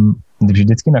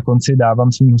 Vždycky na konci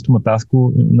dávám svým hostům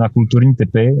otázku na kulturní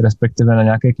typy, respektive na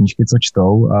nějaké knížky, co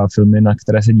čtou a filmy, na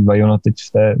které se dívají. Ono teď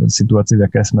v té situaci, v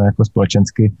jaké jsme jako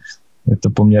společensky, je to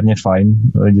poměrně fajn.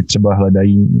 Lidi třeba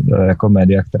hledají jako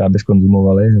média, která by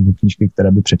zkonzumovali, nebo knížky,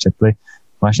 které by přečetli.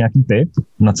 Máš nějaký tip,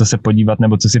 na co se podívat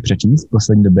nebo co si přečíst v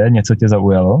poslední době? Něco tě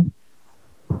zaujalo?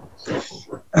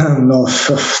 No,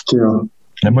 jo.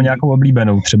 Nebo nějakou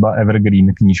oblíbenou, třeba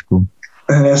Evergreen knížku?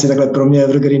 Jasně, takhle pro mě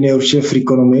Evergreen je určitě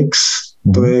Freakonomics.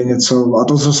 To je něco, a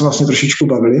to jsme se vlastně trošičku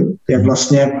bavili,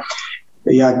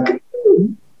 jak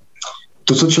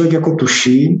to, co člověk jako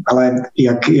tuší, ale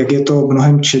jak je to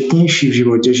mnohem četnější v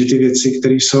životě, že ty věci,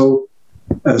 které jsou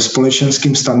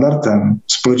společenským standardem,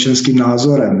 společenským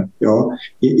názorem, jo,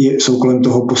 jsou kolem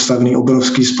toho postavený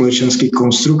obrovský společenský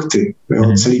konstrukty,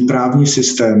 jo, celý právní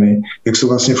systémy, jak jsou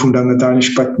vlastně fundamentálně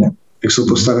špatně, jak jsou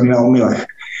postaveny na omylech.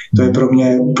 To je pro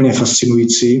mě úplně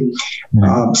fascinující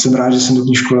a jsem rád, že jsem tu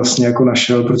knížku vlastně jako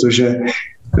našel, protože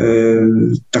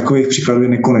takových příkladů je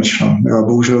nekonečno. Jo.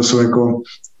 Bohužel jsou jako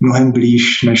mnohem blíž,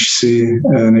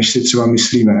 než si třeba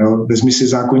myslíme. Jo. Vezmi si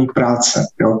zákoník práce,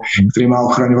 jo, který má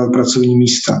ochraňovat pracovní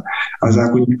místa. A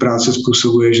zákoník práce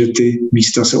způsobuje, že ty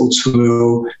místa se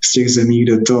odsunují z těch zemí,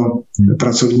 kde to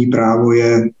pracovní právo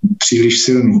je příliš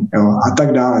silný. Jo. A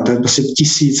tak dále. To je prostě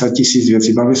tisíc a tisíc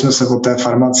věcí. Bavili jsme se o té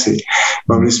farmaci,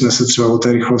 bavili jsme se třeba o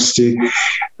té rychlosti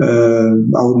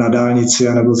aut na dálnici,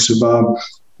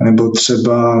 nebo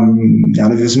třeba, já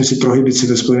nevím, vezmi si prohibici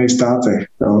ve Spojených státech,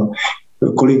 jo.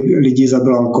 Kolik lidí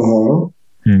zabil alkohol,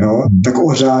 jo, tak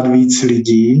o řád víc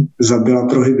lidí zabila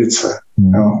prohibice.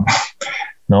 Jo.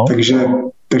 No.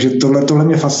 Takže tohle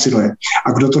mě fascinuje.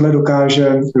 A kdo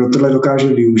tohle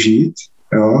dokáže využít,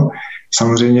 jo,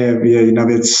 samozřejmě je jedna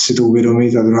věc si to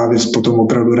uvědomit a druhá věc potom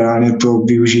opravdu reálně to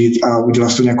využít a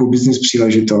udělat to nějakou business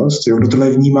příležitost. Jo. Kdo tohle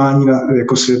vnímání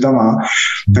jako světa má,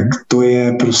 tak to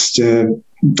je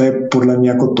podle mě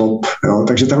jako top. Jo.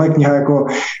 Takže tahle kniha jako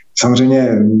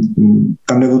samozřejmě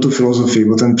tam jde o tu filozofii,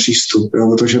 o ten přístup, jo,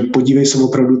 o to, že podívej se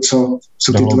opravdu, co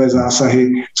ty tvoje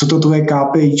zásahy, co to tvoje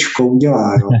KPIčko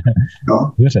udělá. Jo. Jo.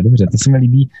 Dobře, to se mi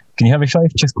líbí. Kniha vyšla i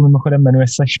v Česku, mimochodem jmenuje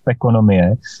se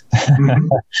Špekonomie.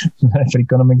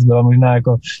 Freakonomics byla možná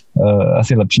jako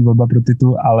asi lepší volba pro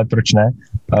titul, ale proč ne?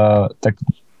 Tak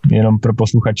jenom pro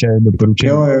posluchače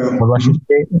doporučuji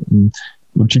Pavlašišky.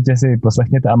 Určitě si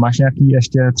poslechněte. A máš nějaký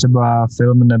ještě třeba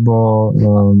film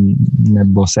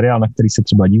nebo seriál, na který se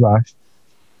třeba díváš?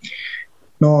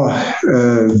 No,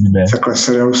 takhle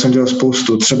seriálů jsem dělal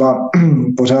spoustu. Třeba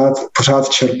pořád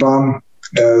čerpám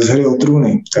z Hry o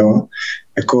trůny. Jo?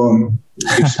 Jako,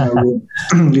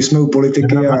 když jsme u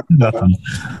politiky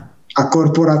a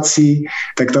korporací,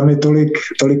 tak tam je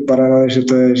tolik paralel, že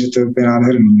to je úplně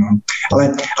nádherný. No.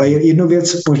 Ale jednu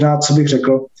věc možná, co bych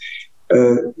řekl,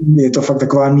 je to fakt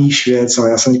taková níž věc, ale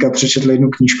já jsem teďka přečetl jednu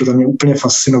knížku, to mě úplně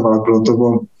fascinovala, bylo to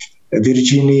o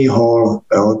Virginii Hall,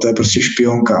 jo, to je prostě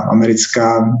špionka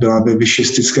americká, byla ve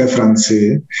višistické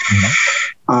Francii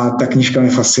a ta knížka mě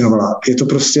fascinovala. Je to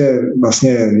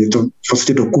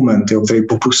prostě dokument, jo, který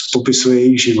popisuje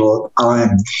její život, ale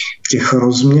těch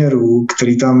rozměrů,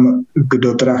 který tam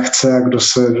kdo teda chce a kdo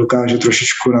se dokáže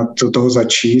trošičku na toho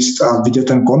začíst a vidět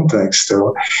ten kontext,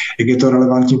 jo, jak je to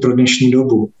relevantní pro dnešní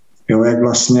dobu. Jo,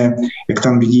 jak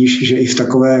tam vidíš, že i v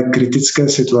takové kritické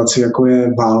situaci, jako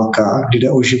je válka, kdy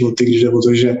jde o životy, kdy jde o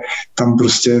to, že tam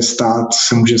prostě stát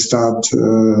se může stát,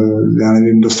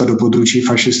 dostat do područí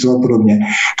fašistů a podobně,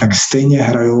 tak stejně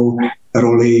hrajou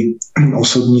roli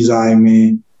osobní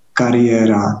zájmy,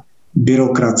 kariéra,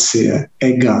 byrokracie,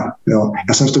 ega. Jo.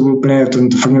 Já jsem z toho úplně, to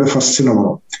fakt mě to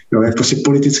fascinovalo. Jo, jak prostě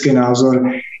politický názor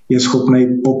je schopný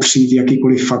popřít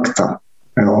jakýkoliv fakta.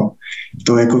 Jo.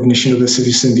 To jako v dnešní době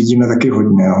si vidíme taky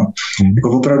hodně. Jo.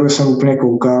 Jako opravdu jsem úplně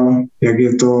koukal, jak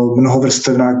je to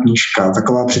mnohovrstevná knížka,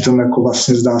 taková přitom jako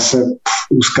vlastně zdá se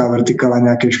úzká vertikala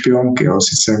nějaké špionky, jo.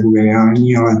 Sice jako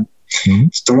geniální, ale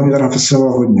tohle mě teda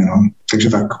fascinovalo hodně. No. Takže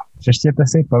tak. Přeštěte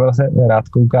si, Pavel se rád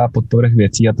kouká pod povrch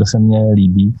věcí a to se mně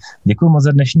líbí. Děkuji moc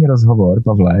za dnešní rozhovor,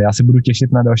 Pavle. Já se budu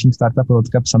těšit na dalším Startup World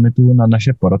Cup Summitu na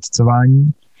naše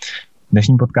poradcování.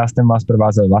 Dnešním podcastem vás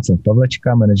provázel Václav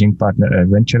Pavlečka, Managing Partner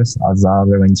Adventures a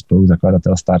zároveň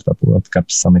spoluzakladatel Startup World Cup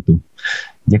Summitu.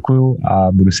 Děkuji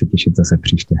a budu se těšit zase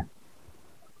příště.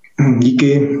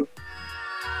 Díky.